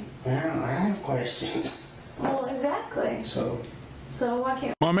family. Well, I have questions. Well, exactly. So why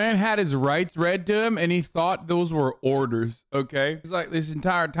can't My man had his rights read to him and he thought those were orders, okay? It's like, this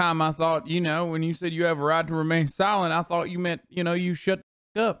entire time I thought, you know, when you said you have a right to remain silent, I thought you meant, you know, you shut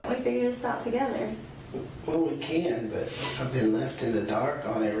up. we figure this out together? well, we can, but I've been left in the dark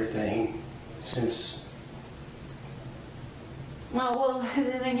on everything since. Well, the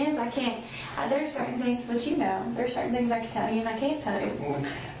thing is, I can't. There's certain things, but you know, there's certain things I can tell you and I can't tell you.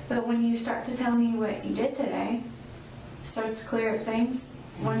 But when you start to tell me what you did today, it starts to clear up things.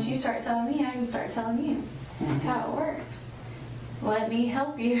 Once you start telling me, I can start telling you. That's how it works. Let me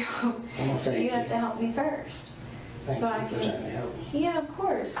help you. But you have to help me first. Thank So you I for can. trying to help me. Yeah, of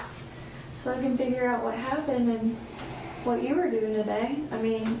course. So I can figure out what happened and what you were doing today. I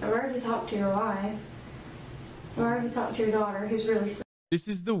mean, I've already talked to your wife. I've already talked to your daughter, who's really sick. This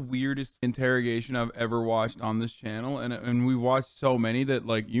is the weirdest interrogation I've ever watched on this channel. And we watched so many that,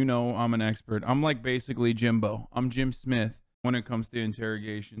 like, you know, I'm an expert. I'm like basically Jimbo. I'm Jim Smith when it comes to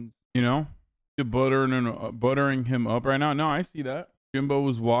interrogations. You know? You're buttering him up right now. No, I see that. Jimbo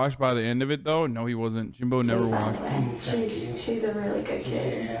was washed by the end of it, though. No, he wasn't. Jimbo never washed. She's a really good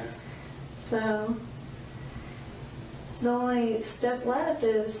kid. Yeah. So the only step left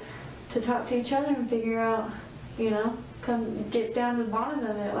is to talk to each other and figure out, you know, come get down to the bottom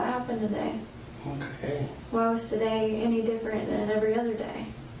of it. What happened today? Okay. Why was today any different than every other day?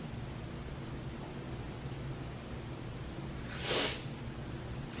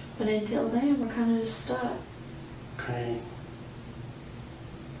 But until then, we're kind of just stuck. Okay.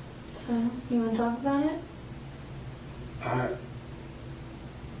 So, you want to talk about it?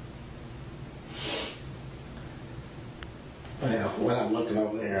 Well, when I'm looking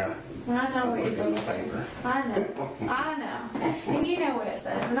over there, I know what you're looking doing. at the paper. I know. And you know what it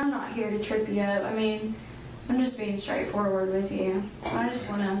says, and I'm not here to trip you up. I mean, I'm just being straightforward with you. I just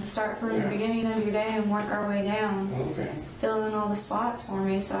want to start from the beginning of your day and work our way down. Okay. Fill in all the spots for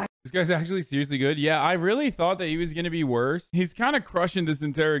me so I This guy's actually seriously good. Yeah, I really thought that he was going to be worse. He's kind of crushing this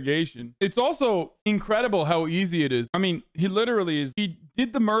interrogation. It's also incredible how easy it is. I mean, he literally is. He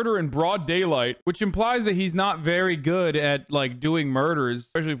did the murder in broad daylight, which implies that he's not very good at, like, doing murders,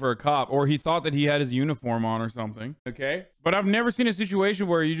 especially for a cop, or he thought that he had his uniform on or something. Okay. But I've never seen a situation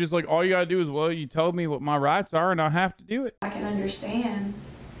where you just, like, all you got to do is, well, you told me what my rights are and I have to do it. can understand.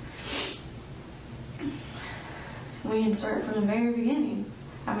 We can start from the very beginning.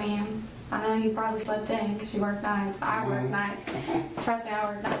 I mean, I know you probably slept in because you work nights. I work nights. Trust me,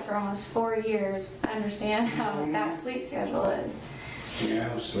 I worked nights for almost 4 years. I understand how that sleep schedule is.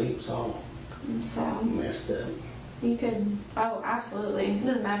 Yeah, sleep's all So, messed up. you could, oh, absolutely. It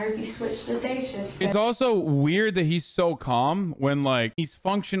doesn't matter if you switch to day shifts. It's also weird that he's so calm when, like, he's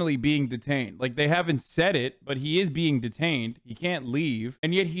functionally being detained. Like, they haven't said it, but he is being detained. He can't leave.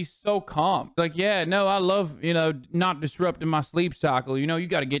 And yet he's so calm. Like, yeah, no, I love, you know, not disrupting my sleep cycle. You know, you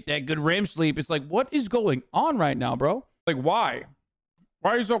got to get that good REM sleep. It's like, what is going on right now, bro? Like, why?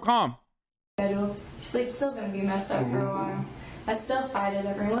 Why are you so calm? Your sleep's still going to be messed up for a while. I still fight it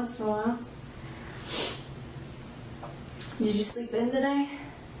every once in a while. Did you sleep in today?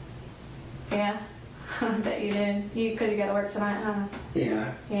 Yeah. I bet you did. You could have got to work tonight, huh?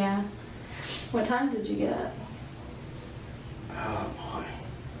 Yeah. Yeah. What time did you get up? Oh boy.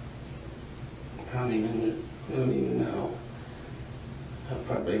 I don't even know.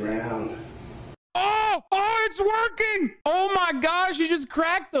 Probably around. Oh, it's working. Oh my gosh, he just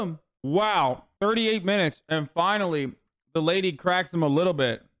cracked them. Wow. 38 minutes. And finally, the lady cracks him a little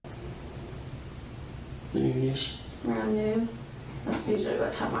bit. Noonish. Around noon. That's usually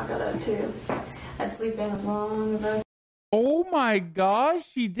what time I got up too. I'd sleep in as long as I. Oh my gosh,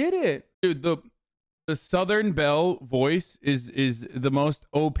 she did it. Dude, the Southern Belle voice is the most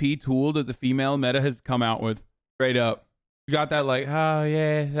OP tool that the female meta has come out with. Straight up. You got that, like, oh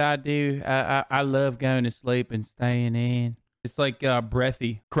yes, I do. I love going to sleep and staying in. It's like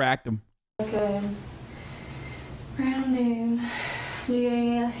breathy. Cracked him. Okay. Around noon. Did you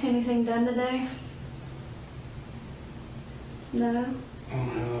get anything done today? No? Oh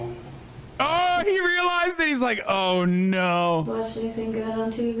no. Oh, he realized it. He's like, oh no. Watch anything good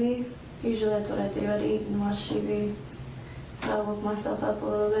on TV? Usually that's what I do. I'd eat and watch TV. I'll woke myself up a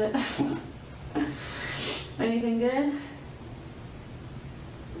little bit. Anything good?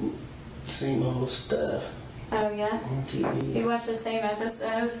 Same old stuff Oh yeah? on TV. You watch the same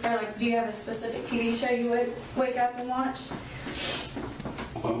episodes? Or like, do you have a specific TV show you would wake up and watch?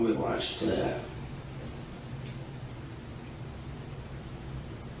 When we watched, I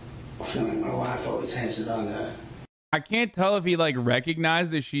feel like my wife always has it on the. I can't tell if he, like,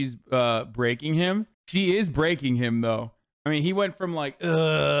 recognized that she's breaking him. She is breaking him, though. I mean, he went from, like,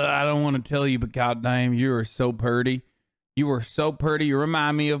 I don't want to tell you, but goddamn, you are so pretty. You are so pretty. You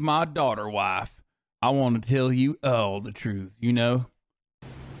remind me of my daughter wife. I want to tell you all the truth, you know?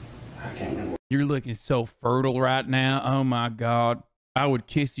 I can't remember. You're looking so fertile right now. Oh, my God. I would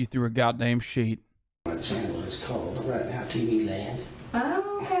kiss you through a goddamn sheet. What channel it's called right now, TV Land.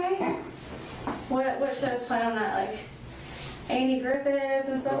 Oh, okay. What shows play on that? Like Andy Griffith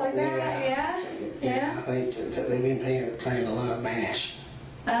and stuff like that? Yeah? Yeah, I think they've been playing a lot of MASH.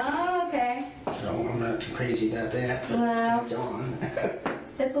 Oh, okay. So I'm not too crazy about that, but No. it's on.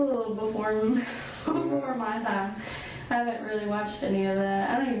 It's a little before my time. I haven't really watched any of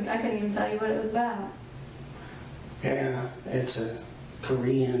that. I couldn't even tell you what it was about. Yeah, it's a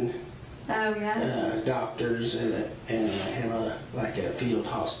Korean Oh yeah. doctors and have a field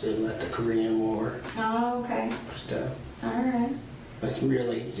hospital at the Korean War Oh, okay. stuff. All right. It's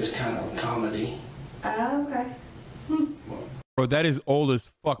really just kind of a comedy. Oh, okay. Bro, that is old as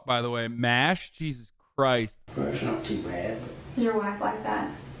fuck, by the way. MASH? Jesus Christ. Well, it's not too bad. Does your wife like that?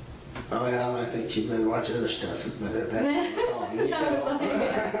 Oh, well, I think she'd better watch other stuff, but that's all, you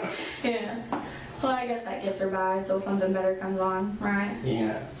know. Yeah. Well, I guess that gets her by until something better comes on, right?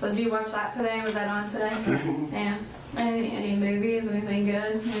 Yeah. So did you watch that today? Was that on today? Mm-hmm. Yeah. Any movies? Anything good?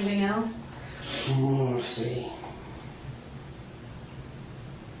 Anything else? Let's see.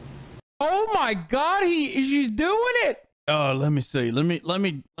 Oh my God, she's doing it. Oh, let me see. Let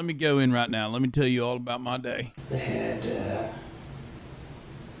me go in right now. Let me tell you all about my day. They had,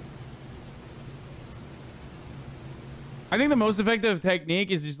 I think the most effective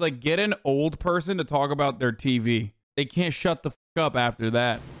technique is just like get an old person to talk about their TV. They can't shut the fuck up after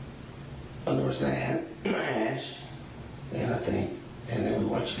that. well, there was that, Ash, and I think, and then we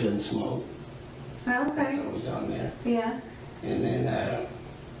watched Gunsmoke. Oh, That's okay. always on there. Yeah. And then,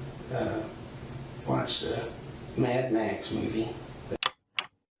 watched the Mad Max movie.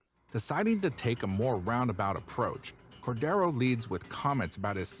 Deciding to take a more roundabout approach, Cordero leads with comments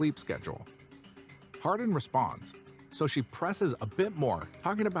about his sleep schedule. Hardin responds, so she presses a bit more,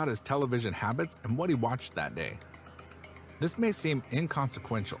 talking about his television habits and what he watched that day. This may seem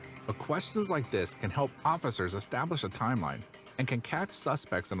inconsequential, but questions like this can help officers establish a timeline and can catch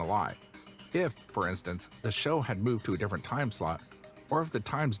suspects in a lie. If, for instance, the show had moved to a different time slot, or if the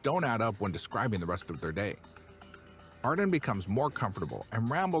times don't add up when describing the rest of their day. Hardin becomes more comfortable and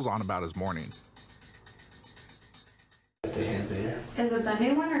rambles on about his morning. That they had there. Is it the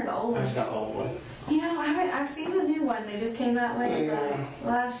new one or the old one? That's the old one. You know, I've seen the new one. They just came out like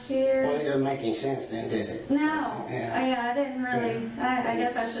last year. Well, it doesn't make any sense then, did it? No. Yeah. I didn't really. I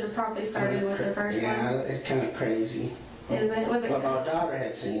guess I should have probably started with the first Yeah, one. it's kind of crazy. Is it? Was it? But my daughter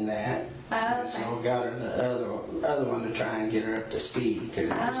had seen that, Oh, and so okay. we got her the other one to try and get her up to speed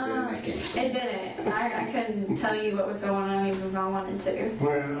because it just didn't make any It sense. didn't. I couldn't tell you what was going on even if I wanted to.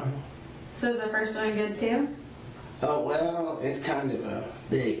 Well, So is the first one good too? oh well, it's kind of a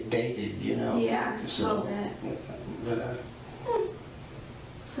big dated, you know. Yeah, a So, little bit. but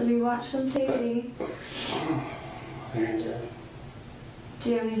So do you watch some TV? and Do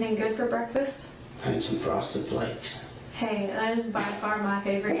you have anything good for breakfast? and some Frosted Flakes. Hey, that is by far my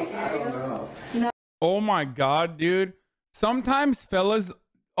favorite I don't cereal. know. Oh my God, dude. Sometimes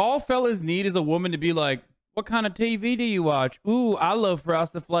all fellas need is a woman to be like, what kind of TV do you watch? Ooh, I love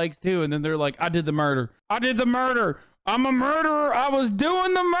Frosted Flakes too. And then they're like, I did the murder. I did the murder. I'm a murderer. I was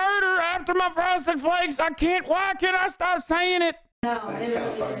doing the murder after my Frosted Flakes. Why can't I stop saying it? No, That's it kind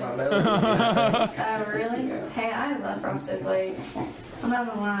of really fucked my is. belly. Oh, really? Yeah. Hey, I love Frosted Flakes. I'm not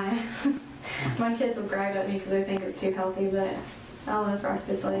gonna lie. My kids will gripe at me because they think it's too healthy, but I love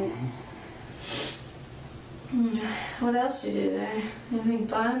Frosted Flakes. What else did you do today? Anything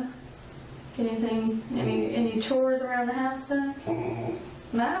fun? Any chores around the house done?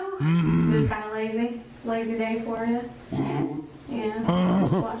 No? Just kind of lazy? Lazy day for you? Yeah.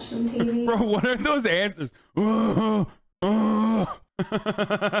 Just watch some TV. Bro, what are those answers?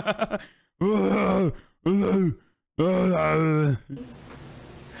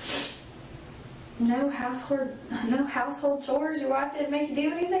 No household chores? Your wife didn't make you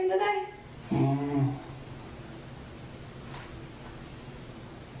do anything today?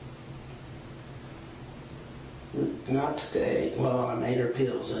 Not today. Well, I made her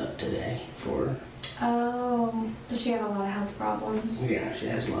pills up today for her. Oh, does she have a lot of health problems? Yeah, she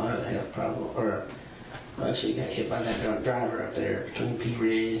has a lot of health problems. Well, she got hit by that drunk driver up there between Pea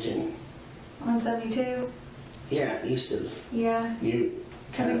Ridge and 172? yeah, east of Yeah. you.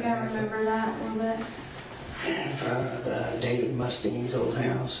 I think I remember that a little bit. In front of David Mustang's old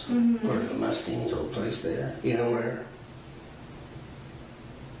house, or the Mustang's old place there. You know where?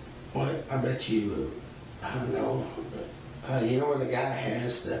 What? I bet you. I don't know. You know where the guy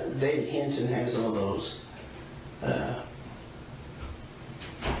has David Henson has all those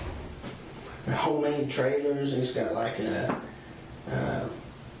homemade trailers. He's got like a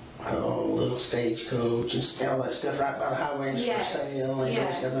little stagecoach and all that stuff right by the highway and it's Yes. for sale. He's always got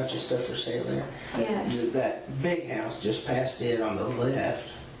a Yes. bunch of stuff for sale there. Yes. That big house just past it on the left,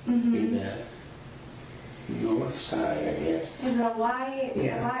 in the north side, I guess. Is it a white,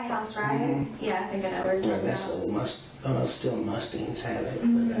 Yeah. white house, right? Yeah, I think I know where you're Yeah, talking that's about. the still Mustangs have it,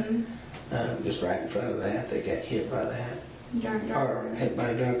 but just right in front of that, they got hit by that, Drunk or driver. hit by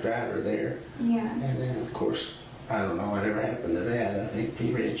a drunk driver there. Yeah. And then, of course, I don't know whatever happened to that. I think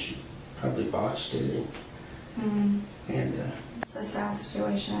Pea Ridge probably botched it. And It's a sad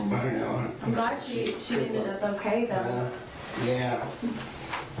situation. I don't know. I'm glad she ended up okay though. Yeah,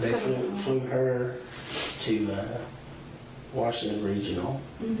 they flew her to Washington Regional,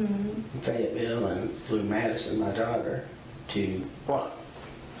 Fayetteville, and flew Madison, my daughter, to, well,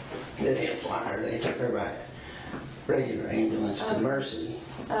 they didn't fly her, they took her by regular ambulance to Mercy.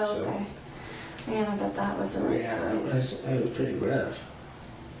 Oh, okay. Man, I bet that was a rough. Yeah, it was pretty rough.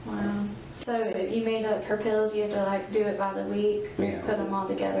 Wow. So you made up her pills, you have to like do it by the week, Yeah. put them all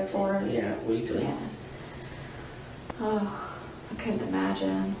together for her? Yeah, weekly. Yeah. Oh, I couldn't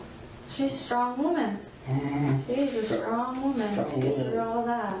imagine. She's a strong woman. She's a strong woman to get through all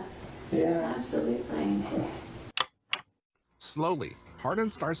that. Yeah. Absolutely. Slowly, Hardin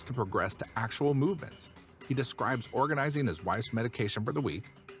starts to progress to actual movements. He describes organizing his wife's medication for the week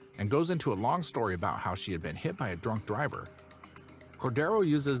and goes into a long story about how she had been hit by a drunk driver. Cordero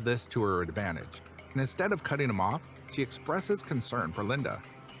uses this to her advantage, and instead of cutting him off, she expresses concern for Linda.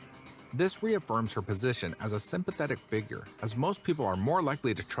 This reaffirms her position as a sympathetic figure, as most people are more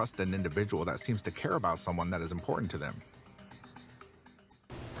likely to trust an individual that seems to care about someone that is important to them.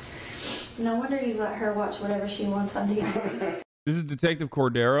 No wonder you let her watch whatever she wants on TV. This is Detective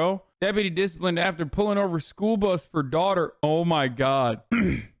Cordero. Deputy disciplined after pulling over school bus for daughter. Oh my God.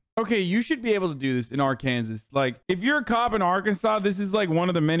 Okay, you should be able to do this in Arkansas. Like, if you're a cop in Arkansas, this is like one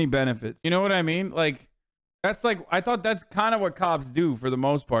of the many benefits. You know what I mean? Like, that's like, I thought that's kind of what cops do for the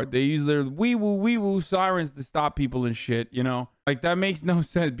most part. They use their wee woo sirens to stop people and shit, you know? Like, that makes no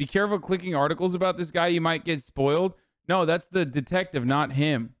sense. Be careful clicking articles about this guy. You might get spoiled. No, that's the detective, not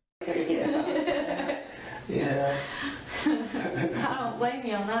him. Yeah. I don't blame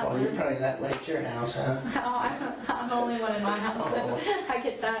you on that Well, one. you're probably that late at your house, huh? Oh, I'm the only one in my house, so I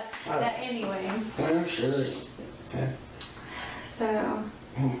get that anyways. Well, sure. Yeah. So,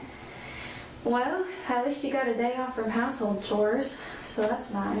 well, at least you got a day off from household chores, so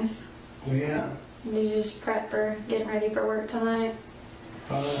that's nice. Yeah. Did you just prep for getting ready for work tonight?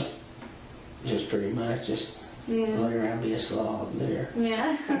 Just pretty much, just Yeah. lay around, be a slob there.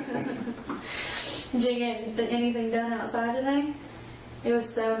 Yeah. Did you get anything done outside today? It was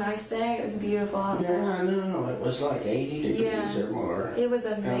so nice today. It was beautiful outside. Yeah, I know. It was like 80 degrees Yeah. or more. It was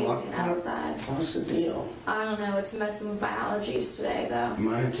And amazing outside. What's the deal? I don't know. It's messing with my allergies today, though.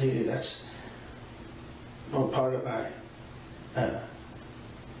 Mine too. That's well, part of my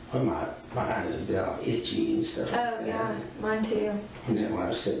well, my eyes have been all itchy and stuff. Oh, like yeah. that. Mine too. And then when I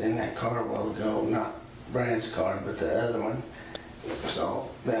was sitting in that car a while ago, not Brian's car, but the other one, it was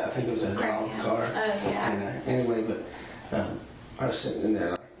all that. I think it was a dog Yeah. car. Oh, yeah. And, anyway, but I was sitting in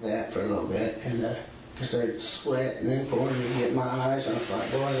there like that for a little bit, and I started sweating and pouring to get my eyes. And I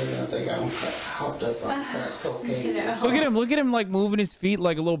thought, boy, they're gonna think I'm hopped up on crack cocaine. You know. Look at him like moving his feet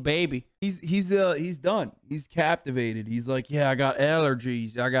like a little baby. He's done. He's captivated. He's like, yeah, I got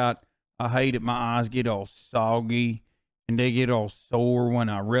allergies. I hate it. My eyes get all soggy and they get all sore when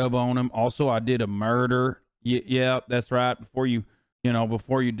I rub on them. Also, I did a murder. Yeah, that's right. Before you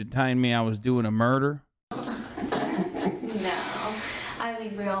detained me, I was doing a murder. No. I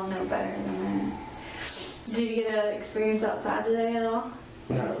think we all know better than that. Did you get an experience outside today at all?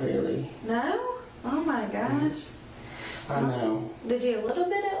 Not really. No? Oh my gosh. I know. Did you a little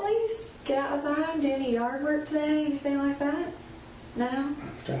bit at least? Get outside, do any yard work today, anything like that? No?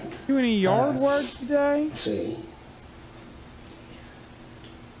 Do any yard work today? See.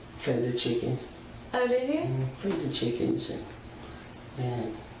 Fed the chickens. Oh, did you? Fed the chickens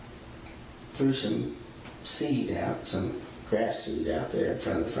and threw some seed out, some grass seed out there in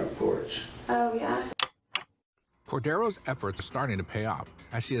front of the front porch. Oh, yeah. Cordero's efforts are starting to pay off,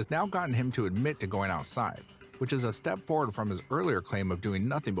 as she has now gotten him to admit to going outside, which is a step forward from his earlier claim of doing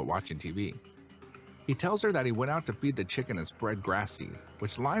nothing but watching TV. He tells her that he went out to feed the chicken and spread grass seed,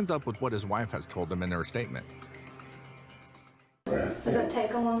 which lines up with what his wife has told him in her statement. Does that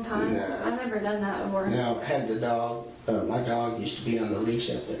take a long time? No. I've never done that before. Now, I had the dog, my dog used to be on the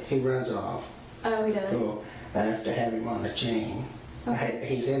leash up there. He runs off. Oh, he does? So I have to have him on a chain.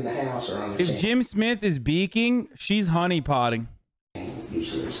 He's in the house or on the If chain. Jim Smith is beaking, she's honey potting.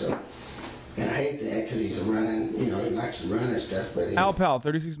 Usually, so. And I hate that because he's a running, he likes to run and stuff, but Al Pal,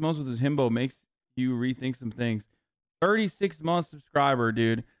 36 months with his himbo makes you rethink some things. 36 month subscriber,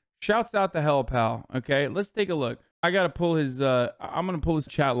 dude. Shouts out to Hell Pal. Okay, let's take a look. I gotta pull his I'm gonna pull his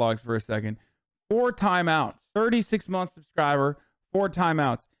chat logs for a second. 4 timeouts. 36 month subscriber, 4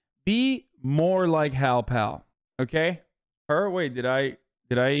 timeouts. Be more like Hal Pal. Okay? Wait, did I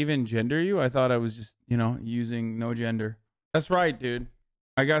even gender you? I thought I was just, using no gender. That's right, dude.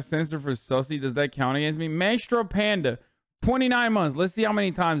 I got censored for sussy. Does that count against me? Maestro Panda, 29 months. Let's see how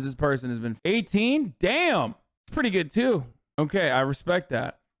many times this person has been. 18? Damn. It's pretty good too. Okay, I respect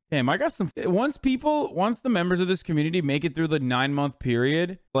that. Damn, I got some. Once the members of this community make it through the 9-month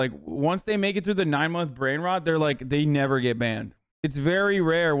period, like once they make it through the 9-month brain rot, they're like, they never get banned. It's very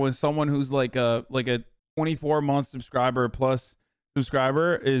rare when someone who's like a 24-month subscriber plus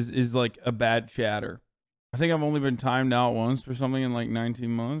subscriber is like a bad chatter. I think I've only been timed out once for something in like 19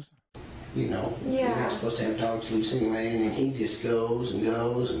 months. You know, Yeah. you're not supposed to have dogs loose anyway, and he just goes and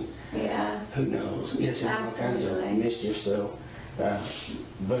goes, and Yeah. who knows, gets in all kinds of Absolutely. mischief. So,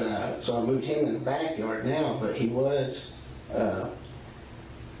 so I moved him in the backyard now, but he was,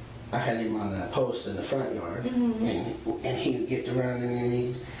 I had him on a post in the front yard, and he would get to running, and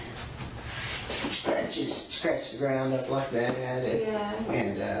he'd scratch the ground up like that,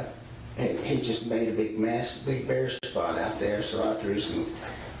 and he just made a big mess, big bare spot out there. So I threw some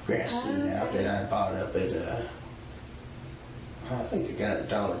grass seed out that I bought up at, I think I got at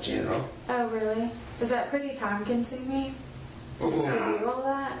Dollar General. Oh, really? Is that pretty time consuming to do all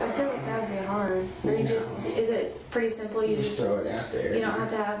that? I feel like that would be hard. Or you just, is it pretty simple? You Just throw it out there. you don't have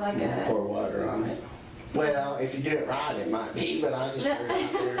to have like a. Pour water on it. Well, if you do it right, it might be, but I just threw it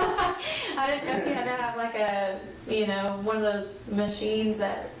out there. I didn't know if you had to have like a, one of those machines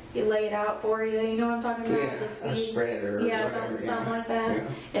that you lay it out for you. You know what I'm talking about? Yeah, The a seed. spreader or Yeah, whatever. something like that. Yeah.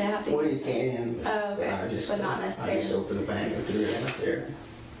 And have to. Well, you can, but, Oh, okay. But not I necessarily. just opened the bag and threw it out there.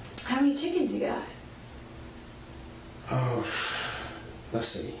 How many chickens you got? Oh, let's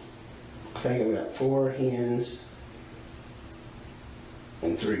see. I think I've got 4 hens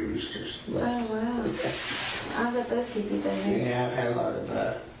and 3 roosters left. Oh wow. I bet those keep you busy. Yeah, I've had a lot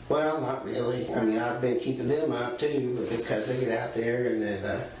of, well, not really. I mean, I've been keeping them up too, because they get out there, and then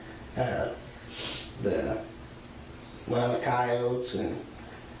the coyotes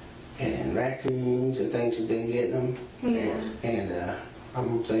and raccoons and things have been getting them. Yeah. And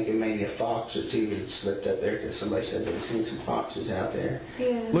I'm thinking maybe a fox or 2 had slipped up there, because somebody said they'd seen some foxes out there.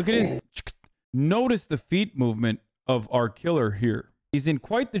 Yeah. Look at his. Notice the feet movement of our killer here. He's in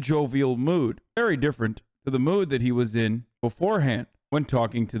quite the jovial mood, very different to the mood that he was in beforehand when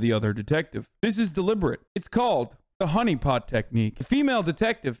talking to the other detective. This is deliberate. It's called the honeypot technique. The female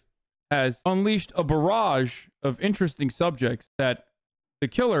detective has unleashed a barrage of interesting subjects that the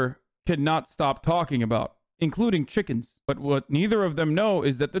killer cannot stop talking about, including chickens. But what neither of them know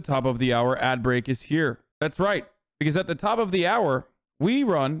is that the top of the hour ad break is here. That's right, because at the top of the hour, we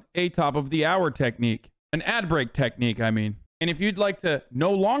run a top of the hour technique, an ad break technique, I mean. And if you'd like to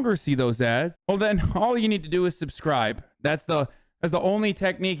no longer see those ads, well then all you need to do is subscribe. That's the only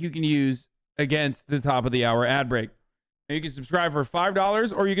technique you can use against the top of the hour ad break. And you can subscribe for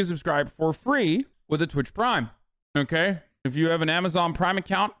 $5 or you can subscribe for free with a Twitch Prime. Okay? If you have an Amazon Prime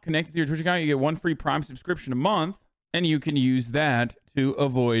account connected to your Twitch account, you get 1 free Prime subscription a month, and you can use that to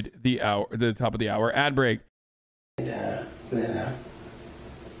avoid the top of the hour ad break. And then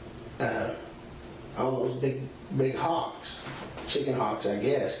all those big hawks, chicken hawks, I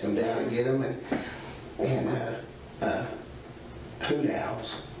guess, come down and get them, and hoot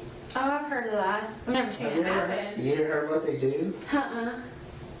owls. Oh, I've heard of that. I've never seen it happen. You ever heard what they do?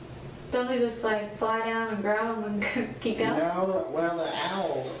 Don't they just like fly down and grab them and keep going? No, well, the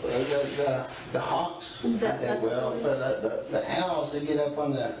owls, the hawks, That's well, but the owls, they get up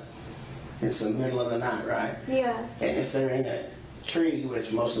it's the middle of the night, right? Yeah. And if they're in a tree,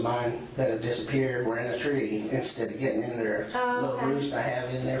 which most of mine that have disappeared were in a tree, instead of getting in their little roost I have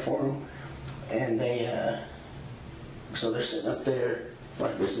in there for them, and they, so they're sitting up there,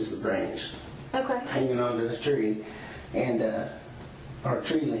 like this is the branch, Okay. hanging onto the tree, and or a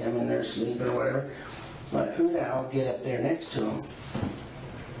tree limb, and they're sleeping or whatever. But hoot owl get up there next to them,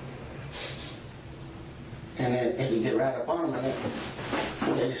 and then you get right up on them,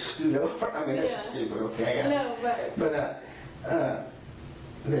 and they just scoot over. I mean, this is stupid, okay? No, But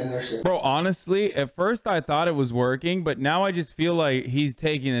then they're sitting. Bro, honestly, at first I thought it was working, but now I just feel like he's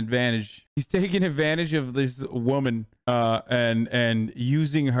taking advantage. He's taking advantage of this woman and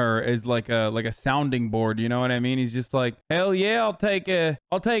using her as like a sounding board. You know what I mean? He's just like, hell yeah, I'll take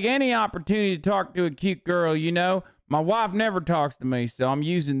any opportunity to talk to a cute girl. You know, my wife never talks to me, so I'm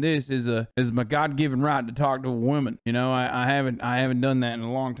using this as my God-given right to talk to a woman. You know, I haven't done that in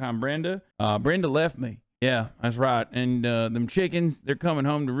a long time. Brenda left me. Yeah, that's right. And them chickens, they're coming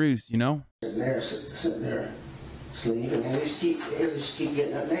home to roost, you know? Sitting there sleeping, and they just keep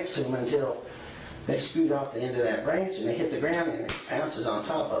getting up next to them until they scoot off the end of that branch and they hit the ground and it pounces on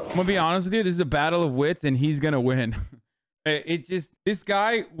top of them. I'm gonna be honest with you, this is a battle of wits and he's gonna win. This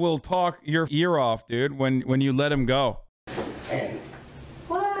guy will talk your ear off, dude, when you let him go. And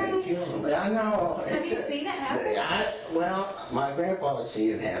what? kill them. I know. Have you seen it happen? Well, my grandpa had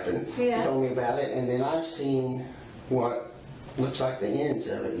seen it happen. Yeah. He told me about it, and then I've seen what looks like the ends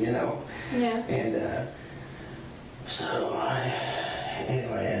of it, you know. Yeah. And so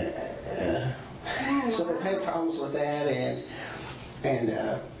so we've had problems with that, and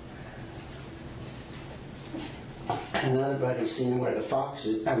another buddy's seen where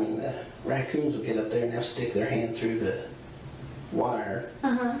the raccoons will get up there and they'll stick their hand through the wire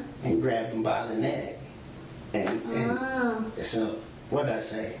and grab them by the neck. And so, what did I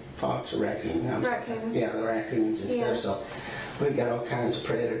say? Fox or raccoon? Raccoon. Yeah, the raccoons and stuff. So we've got all kinds of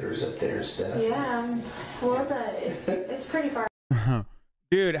predators up there and stuff. Yeah. Well, it's pretty far.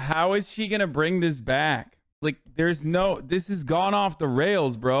 Dude, how is she gonna bring this back? Like, this has gone off the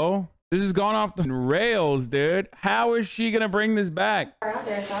rails, bro. This has gone off the rails, dude. How is she gonna bring this back? Out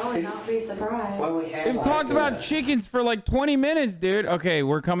there, so I would not be surprised. Well, we have We've talked about chickens for like 20 minutes, dude. Okay,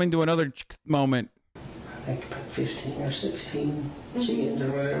 we're coming to another moment. I think about 15 or 16 chickens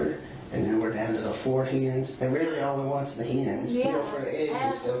or whatever. And now we're down to the 4 hens. And really all we want is the hens, you know, for the eggs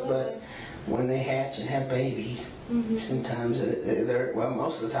and stuff. But when they hatch and have babies, sometimes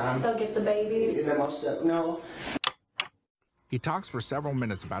most of the time they'll get the babies. No. He talks for several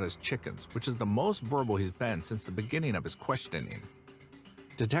minutes about his chickens, which is the most verbal he's been since the beginning of his questioning.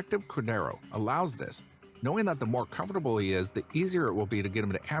 Detective Cordero allows this, knowing that the more comfortable he is, the easier it will be to get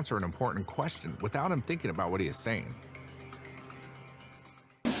him to answer an important question without him thinking about what he is saying.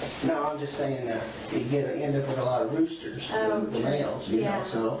 No, I'm just saying you end up with a lot of roosters, the males, you know,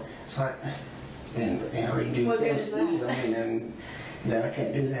 so it's like, and you do things to eat them, and then I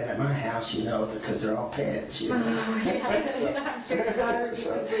can't do that at my house, you know, because they're all pets, you know. I'm sure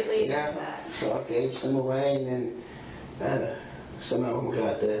completely against that. So I gave some away, and then some of them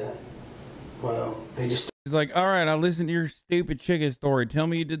got, they just... He's like, all right, I'll listen to your stupid chicken story. Tell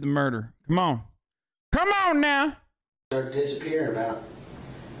me you did the murder. Come on. Come on now. Started disappearing about,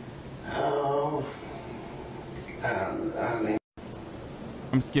 I mean...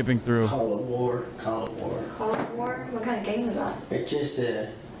 I'm skipping through. Call of War. Call of War? What kind of game is that? It's just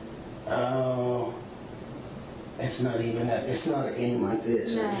it's not a game like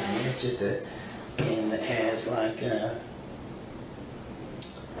this. No. It's just a game that has like,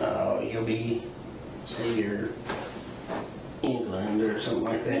 you'll be, say you're England or something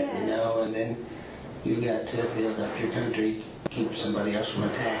like that, you know, and then you got to build up your country, keep somebody else from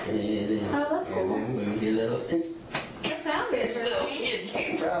attacking it, and, that's cool. And then move your little... That sounds It's a little interesting. kid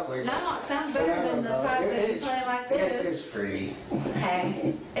game, probably. No, it sounds better than the type that you play like this. It's free.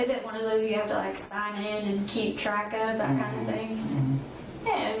 Okay. Is it one of those you have to like sign in and keep track of, that kind of thing?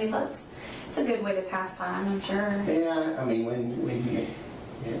 Yeah, I mean, it's a good way to pass time, I'm sure. Yeah, I mean, when you,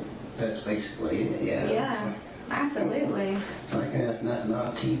 that's basically it, Yeah, absolutely. It's like nothing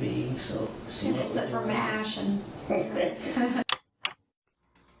on TV, so... You just sit for MASH and...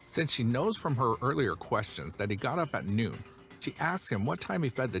 Since she knows from her earlier questions that he got up at noon, she asks him what time he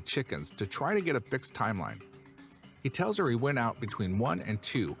fed the chickens to try to get a fixed timeline. He tells her he went out between 1 and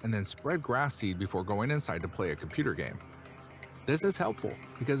 2 and then spread grass seed before going inside to play a computer game. This is helpful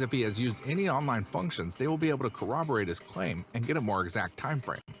because if he has used any online functions, they will be able to corroborate his claim and get a more exact time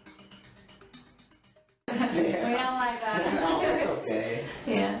frame. We don't like that. No, it's okay.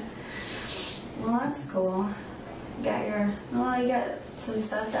 Yeah. Well, that's cool. You got some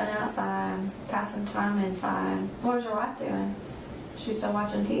stuff done outside, passing time inside. What was your wife doing? She's still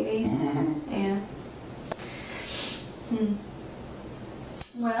watching TV? Yeah.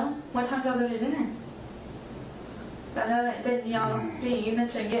 Well, what time did y'all go to dinner? I know that didn't you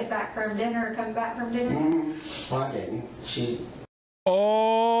mention get back from dinner or come back from dinner? Well, I didn't.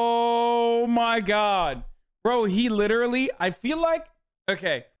 Oh my God. Bro, he literally, I feel like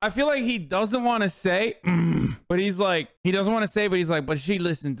he doesn't want to say, but he's like, but she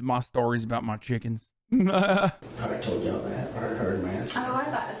listened to my stories about my chickens. I told y'all that, or heard, man. Oh, I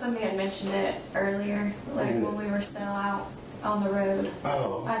thought somebody had mentioned it earlier, like when we were still out on the road.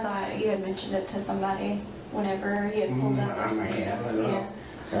 Oh. I thought you had mentioned it to somebody whenever you had pulled up or I something. may have, I don't know.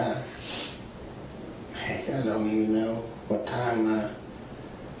 Heck, I don't even know what time,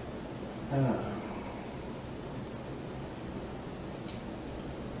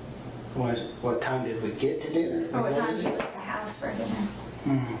 what time did we get to dinner? Or what time did you leave the house for dinner?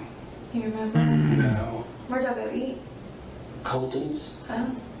 You remember? No. Where'd y'all go eat? Colton's.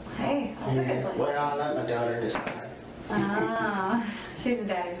 Oh, hey, that's a good place. Well, I'll let my daughter decide. Ah, she's a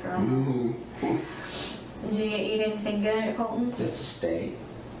daddy's girl. Did you eat anything good at Colton's? It's a steak.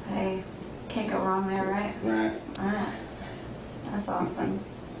 Hey, can't go wrong there, right? Right. Alright. That's awesome.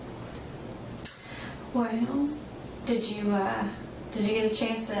 Well, did you get a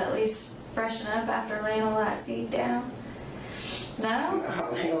chance to at least freshen up after laying all that seed down? No?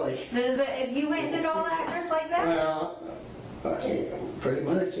 Not really. If you went and did all that just like that? Well, Pretty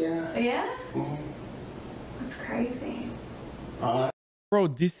much, yeah. Yeah? That's crazy. Bro,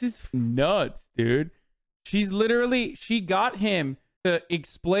 this is nuts, dude. She got him to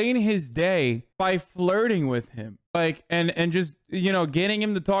explain his day by flirting with him. Like, and just, you know, getting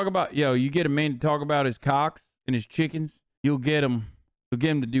him to talk about, yo, you get a man to talk about his cocks and his chickens, you'll get him to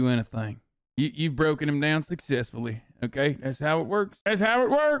do anything. You've broken him down successfully. Okay? That's how it works. That's how it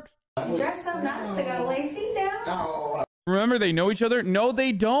works. You dress so nice to go lay seat down. Remember, they know each other? No,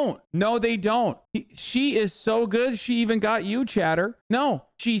 they don't. No, they don't. She is so good. She even got you, Chatter. No,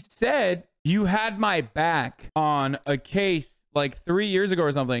 she said you had my back on a case like 3 years ago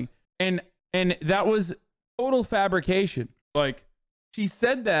or something. And that was total fabrication. Like, she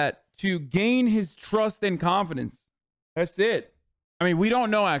said that to gain his trust and confidence. That's it. I mean, we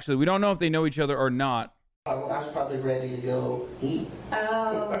don't know, actually. We don't know if they know each other or not. I was probably ready to go eat.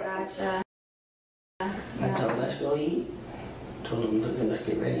 Oh, gotcha. I told him, let's go eat. Told him, let's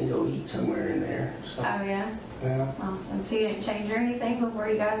get ready and go eat somewhere in there. So, Oh, yeah? yeah. Awesome. So you didn't change or anything before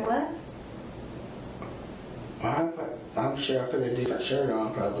you guys left? I'm sure I put a different shirt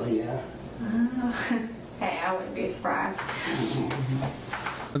on, probably, yeah. Oh. Hey, I wouldn't be surprised.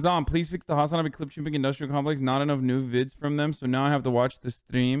 Hasan, please fix the HasanAbi clip shipping industrial complex. Not enough new vids from them, so now I have to watch the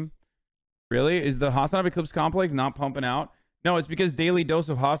stream. Really? Is the HasanAbi clips complex not pumping out? No, it's because Daily Dose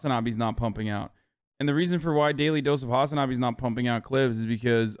of HasanAbi is not pumping out. And the reason for why Daily Dose of HasanAbi is not pumping out clips is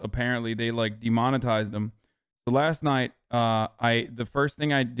because apparently they like demonetized them. So last night, the first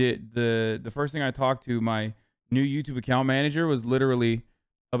thing I talked to my new YouTube account manager was literally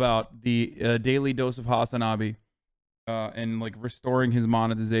about the Daily Dose of HasanAbi and like restoring his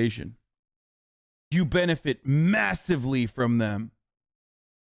monetization. You benefit massively from them.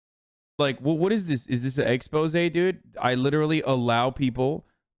 Like, what is this? Is this an expose, dude? I literally allow people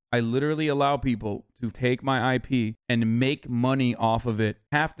to take my IP and make money off of it.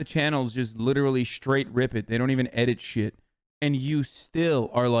 Half the channels just literally straight rip it. They don't even edit shit. And you still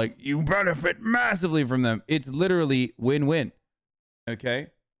are like, you benefit massively from them. It's literally win-win. Okay?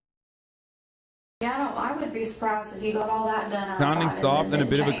 Yeah, I would be surprised if you got all that done outside. Sounding soft and a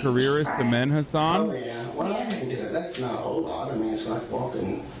bit of a careerist to men, Hasan. Oh, yeah. Well, I can do it. That's not a whole lot. I mean, it's like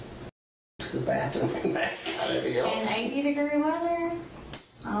walking to the bathroom and back out of here. In 80-degree weather?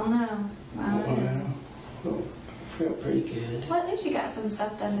 I don't know. Well, I feel pretty good. Well, at least you got some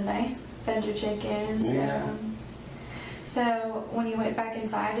stuff done today. Fed your chickens. Yeah. So when you went back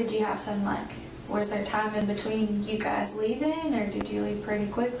inside, did you have some was there time in between you guys leaving, or did you leave pretty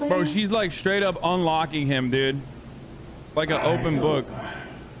quickly? Bro, she's like straight up unlocking him, dude. Like an open book.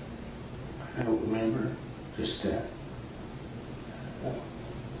 I don't remember. Just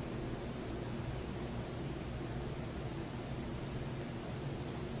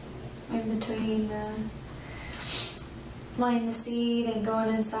in between laying the seed and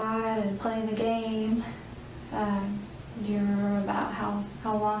going inside and playing the game. Do you remember about how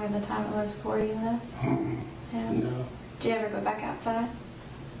long of a time it was before you left? Yeah. No. Did you ever go back outside?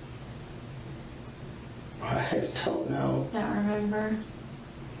 I don't know. Don't remember.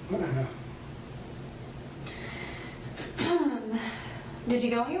 Did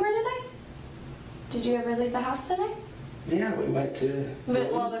you go anywhere today? Did you ever leave the house today? Yeah, we went to...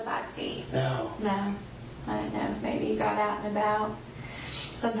 But well, besides tea? No. No. I don't know. Maybe you got out and about.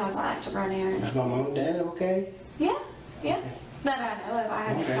 Sometimes I like to run errands. Is my mom and dad okay? Yeah. Yeah. That I know of. I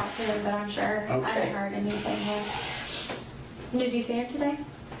haven't Okay. talked to them, but I'm sure. I Okay. haven't heard anything yet. Did you see him today?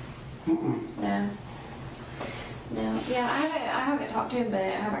 No. No. Yeah, I haven't talked to him, but I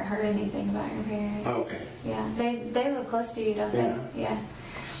haven't heard anything about your parents. Okay. Yeah. They live close to you, don't Yeah. they? Yeah.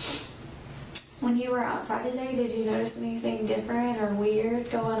 When you were outside today, did you notice anything different or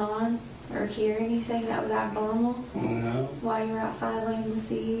weird going on? Or hear anything that was abnormal No. while you were outside laying the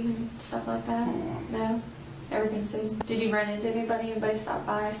seed and stuff like that? No? Everything's good. Did you run into anybody? Anybody stop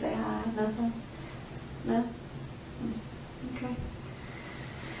by, say hi? Nothing? No? Okay.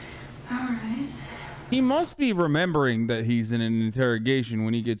 Alright. He must be remembering that he's in an interrogation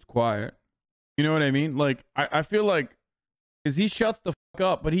when he gets quiet. You know what I mean? Like, I feel like, because he shuts the fuck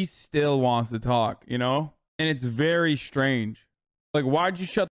up, but he still wants to talk, you know? And it's very strange. Like, why'd you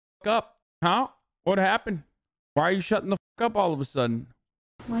shut the fuck up? Huh? What happened? Why are you shutting the fuck up all of a sudden?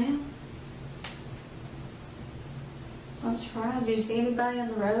 Well, I'm surprised. Did you see anybody on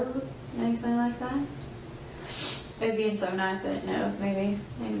the road? Anything like that? It being so nice, I didn't know if maybe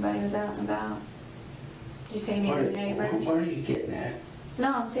anybody was out and about. Did you see any of your neighbors? What are you getting at?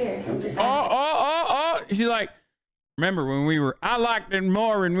 No, I'm serious. I'm just Oh, asking. oh. She's like, remember when I liked it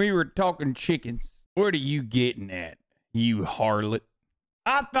more when we were talking chickens. What are you getting at, you harlot?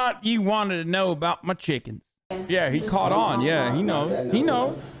 I thought you wanted to know about my chickens. Yeah, he caught on. Yeah, he knows. He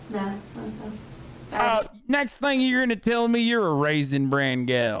knows. No. Next thing you're gonna tell me you're a Raisin Bran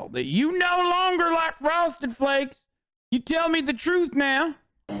gal, that you no longer like Frosted Flakes. You tell me the truth now.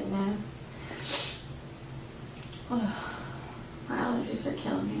 No. My allergies are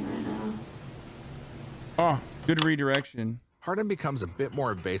killing me right now. Oh, good redirection. Hardin becomes a bit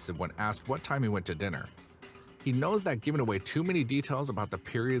more evasive when asked what time he went to dinner. He knows that giving away too many details about the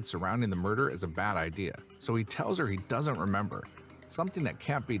period surrounding the murder is a bad idea, so he tells her he doesn't remember, something that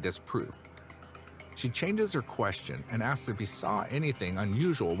can't be disproved. She changes her question and asks if he saw anything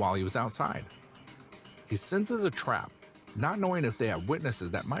unusual while he was outside. He senses a trap, not knowing if they have witnesses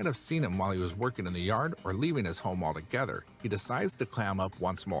that might have seen him while he was working in the yard or leaving his home altogether. He decides to clam up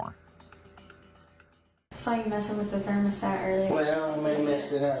once more. I saw you messing with the thermostat earlier. Well, I may have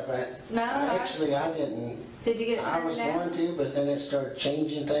messed it up. No. I didn't. Did you get it I turned was down? going to, but then it started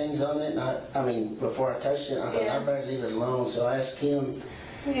changing things on it. And I mean, before I touched it, I thought I'd better leave it alone. So I asked him.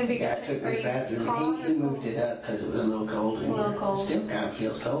 The guy took me to the bathroom. He moved it up because it was a little cold in here. A little cold. Still kind of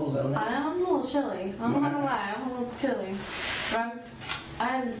feels cold, don't it? I know, I'm a little chilly. I'm not gonna lie, I'm a little chilly. I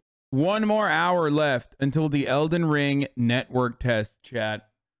had 1 more hour left until the Elden Ring network test, chat.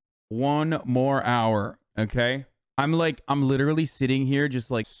 1 more hour, okay? I'm literally sitting here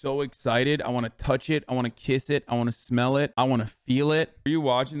just like so excited. I want to touch it. I want to kiss it. I want to smell it. I want to feel it. Were you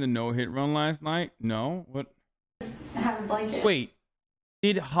watching the no-hit run last night? No? What? I have a blanket. Wait.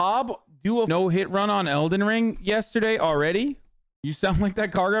 Did Hob do a no-hit run on Elden Ring yesterday already? You sound like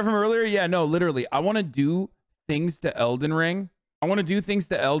that car guy from earlier. Yeah, no, literally. I want to do things to Elden Ring. I want to do things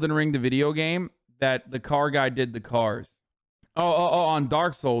to Elden Ring, the video game, that the car guy did the cars. Oh, on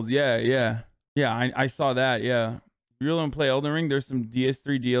Dark Souls. Yeah, I saw that. Yeah. You really want to play Elden Ring? There's some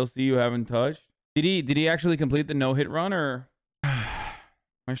DS3 DLC you haven't touched. Did he actually complete the no-hit run, or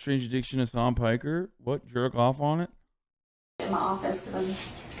My Strange Addiction to Sam Piker? What? Jerk off on it? In my office because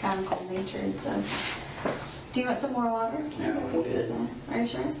I'm kind of cold-natured. So, do you want some more water? No, I'm good. Are you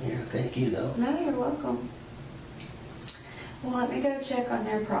sure? Yeah, thank you though. No, you're welcome. Well, let me go check on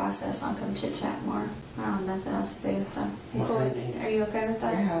their process. I'll come chit-chat more. I don't have nothing else to do, so. Well, Cool. thank you. Are you okay with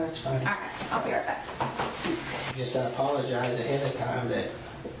that? Yeah, that's fine. All right, I'll be right back. Just I apologize ahead of time that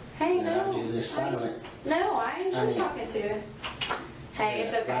Hey, I no. do this silent. No, I enjoy talking to you. Hey,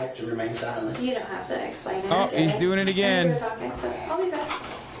 it's okay. Right to remain silent. You don't have to explain it. Oh, he's doing it again. I'm talking, so I'll be back.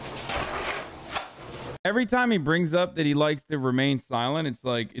 Every time he brings up that he likes to remain silent, it's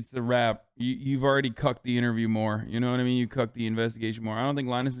like, it's a wrap. You've already cucked the interview more. You know what I mean? You cucked the investigation more. I don't think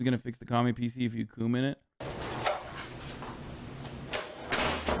Linus is going to fix the commie PC if you coom in it.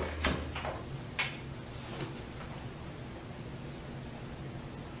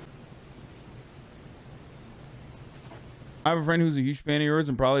 I have a friend who's a huge fan of yours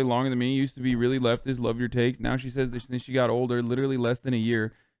and probably longer than me. Used to be really leftist, love your takes. Now she says that since she got older, literally less than a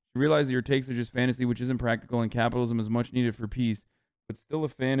year, she realized that your takes are just fantasy, which isn't practical, and capitalism is much needed for peace. But still a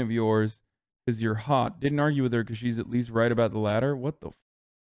fan of yours because you're hot. Didn't argue with her because she's at least right about the latter. What the f?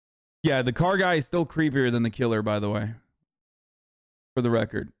 Yeah, the car guy is still creepier than the killer, by the way. For the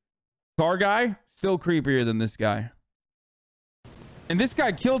record. Car guy, still creepier than this guy. And this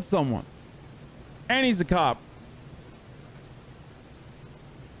guy killed someone. And he's a cop.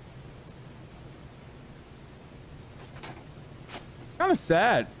 Kind of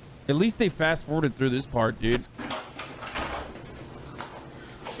sad. At least they fast forwarded through this part, dude.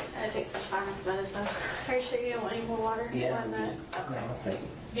 It takes some time, I medicine. Are you sure you don't want any more water? Yeah, I'm okay. Okay.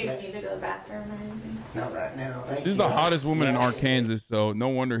 Do you need to go to the bathroom or anything? Not right now. Thank you. This is the hottest woman in Arkansas, so no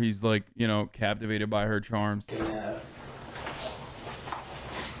wonder he's like, you know, captivated by her charms.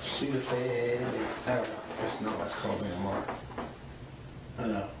 Sudafed. I don't know. That's not what it's called anymore. I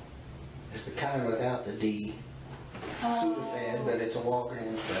don't know. It's the kind without the D. Sudafed, but it's a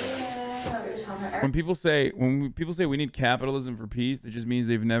Walgreens brand. When people say we need capitalism for peace, that just means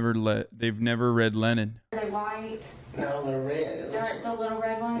they've never read Lenin. Are they white? No, they're red. They're the little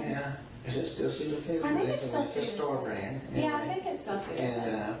red ones? Yeah. Is it still Sudafed? I think it's still It's a store brand. Yeah, I think it's still Sudafed.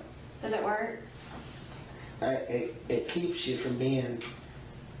 And does it work? it keeps you from being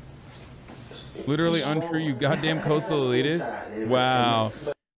Literally untrue, you goddamn coastal elitist. Wow.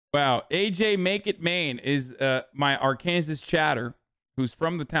 Wow. AJ Make It Maine is my Arkansas chatter, who's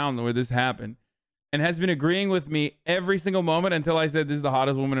from the town where this happened, and has been agreeing with me every single moment until I said this is the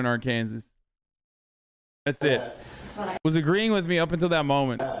hottest woman in Arkansas. That's it. That's what I was agreeing with me up until that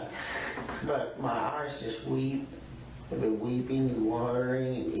moment. but my eyes just weep. I've been weeping and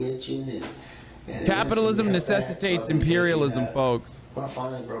watering and itching and capitalism necessitates imperialism, folks. When I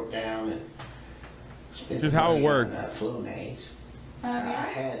finally broke down and spent just how it worked. Flonase. yeah? I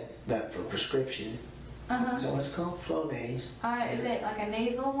had that for prescription. So it's called Flonase. Is it like a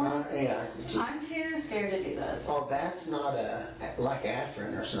nasal one? Yeah. I'm too scared to do this. Oh, that's not like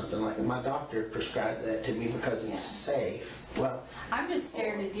Afrin or something like that. My doctor prescribed that to me because it's safe. Well, I'm just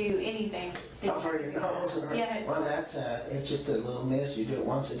scared to do anything. for your nose. Yeah. Well, it's just a little mist. You do it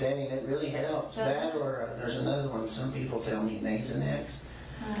once a day, and it really helps. That or there's another one. Some people tell me Nasonex,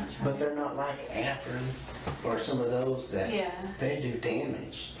 but they're not like Afrin or some of those that they do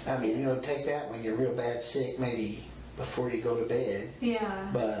damage. I mean, you know, take that when you're real bad sick, maybe before you go to bed. Yeah.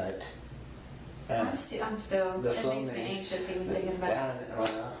 But I'm still. It makes me anxious even thinking about it.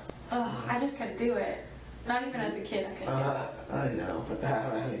 I just couldn't do it. Not even as a kid, I couldn't do it. I know, but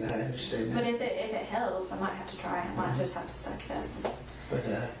I mean, I understand But that. if it helps, I might have to try it. I might just have to suck it up. But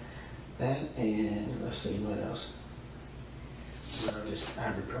that and let's see what else. No, just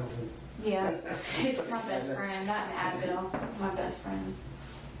ibuprofen. Yeah, it's my best friend. That and Advil, my best friend.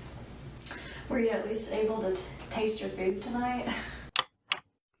 Were you at least able to taste your food tonight?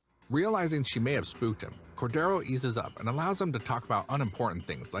 Realizing she may have spooked him, Cordero eases up and allows him to talk about unimportant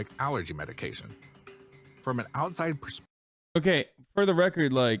things like allergy medication. From an outside perspective. Okay, for the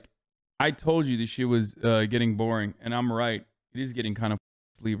record, like, I told you this shit was getting boring, and I'm right. It is getting kind of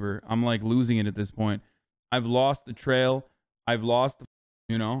sleeper. I'm like losing it at this point. I've lost the trail. I've lost the,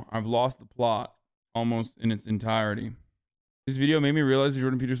 I've lost the plot almost in its entirety. This video made me realize that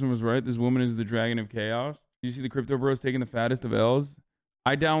Jordan Peterson was right. This woman is the dragon of chaos. You see the crypto bros taking the fattest of L's?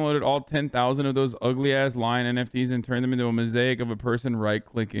 I downloaded all 10,000 of those ugly ass line NFTs and turned them into a mosaic of a person right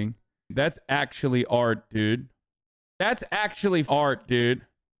clicking. That's actually art, dude. That's actually art, dude.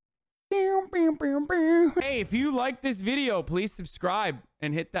 Hey, if you like this video, please subscribe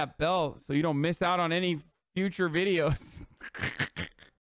and hit that bell so you don't miss out on any future videos.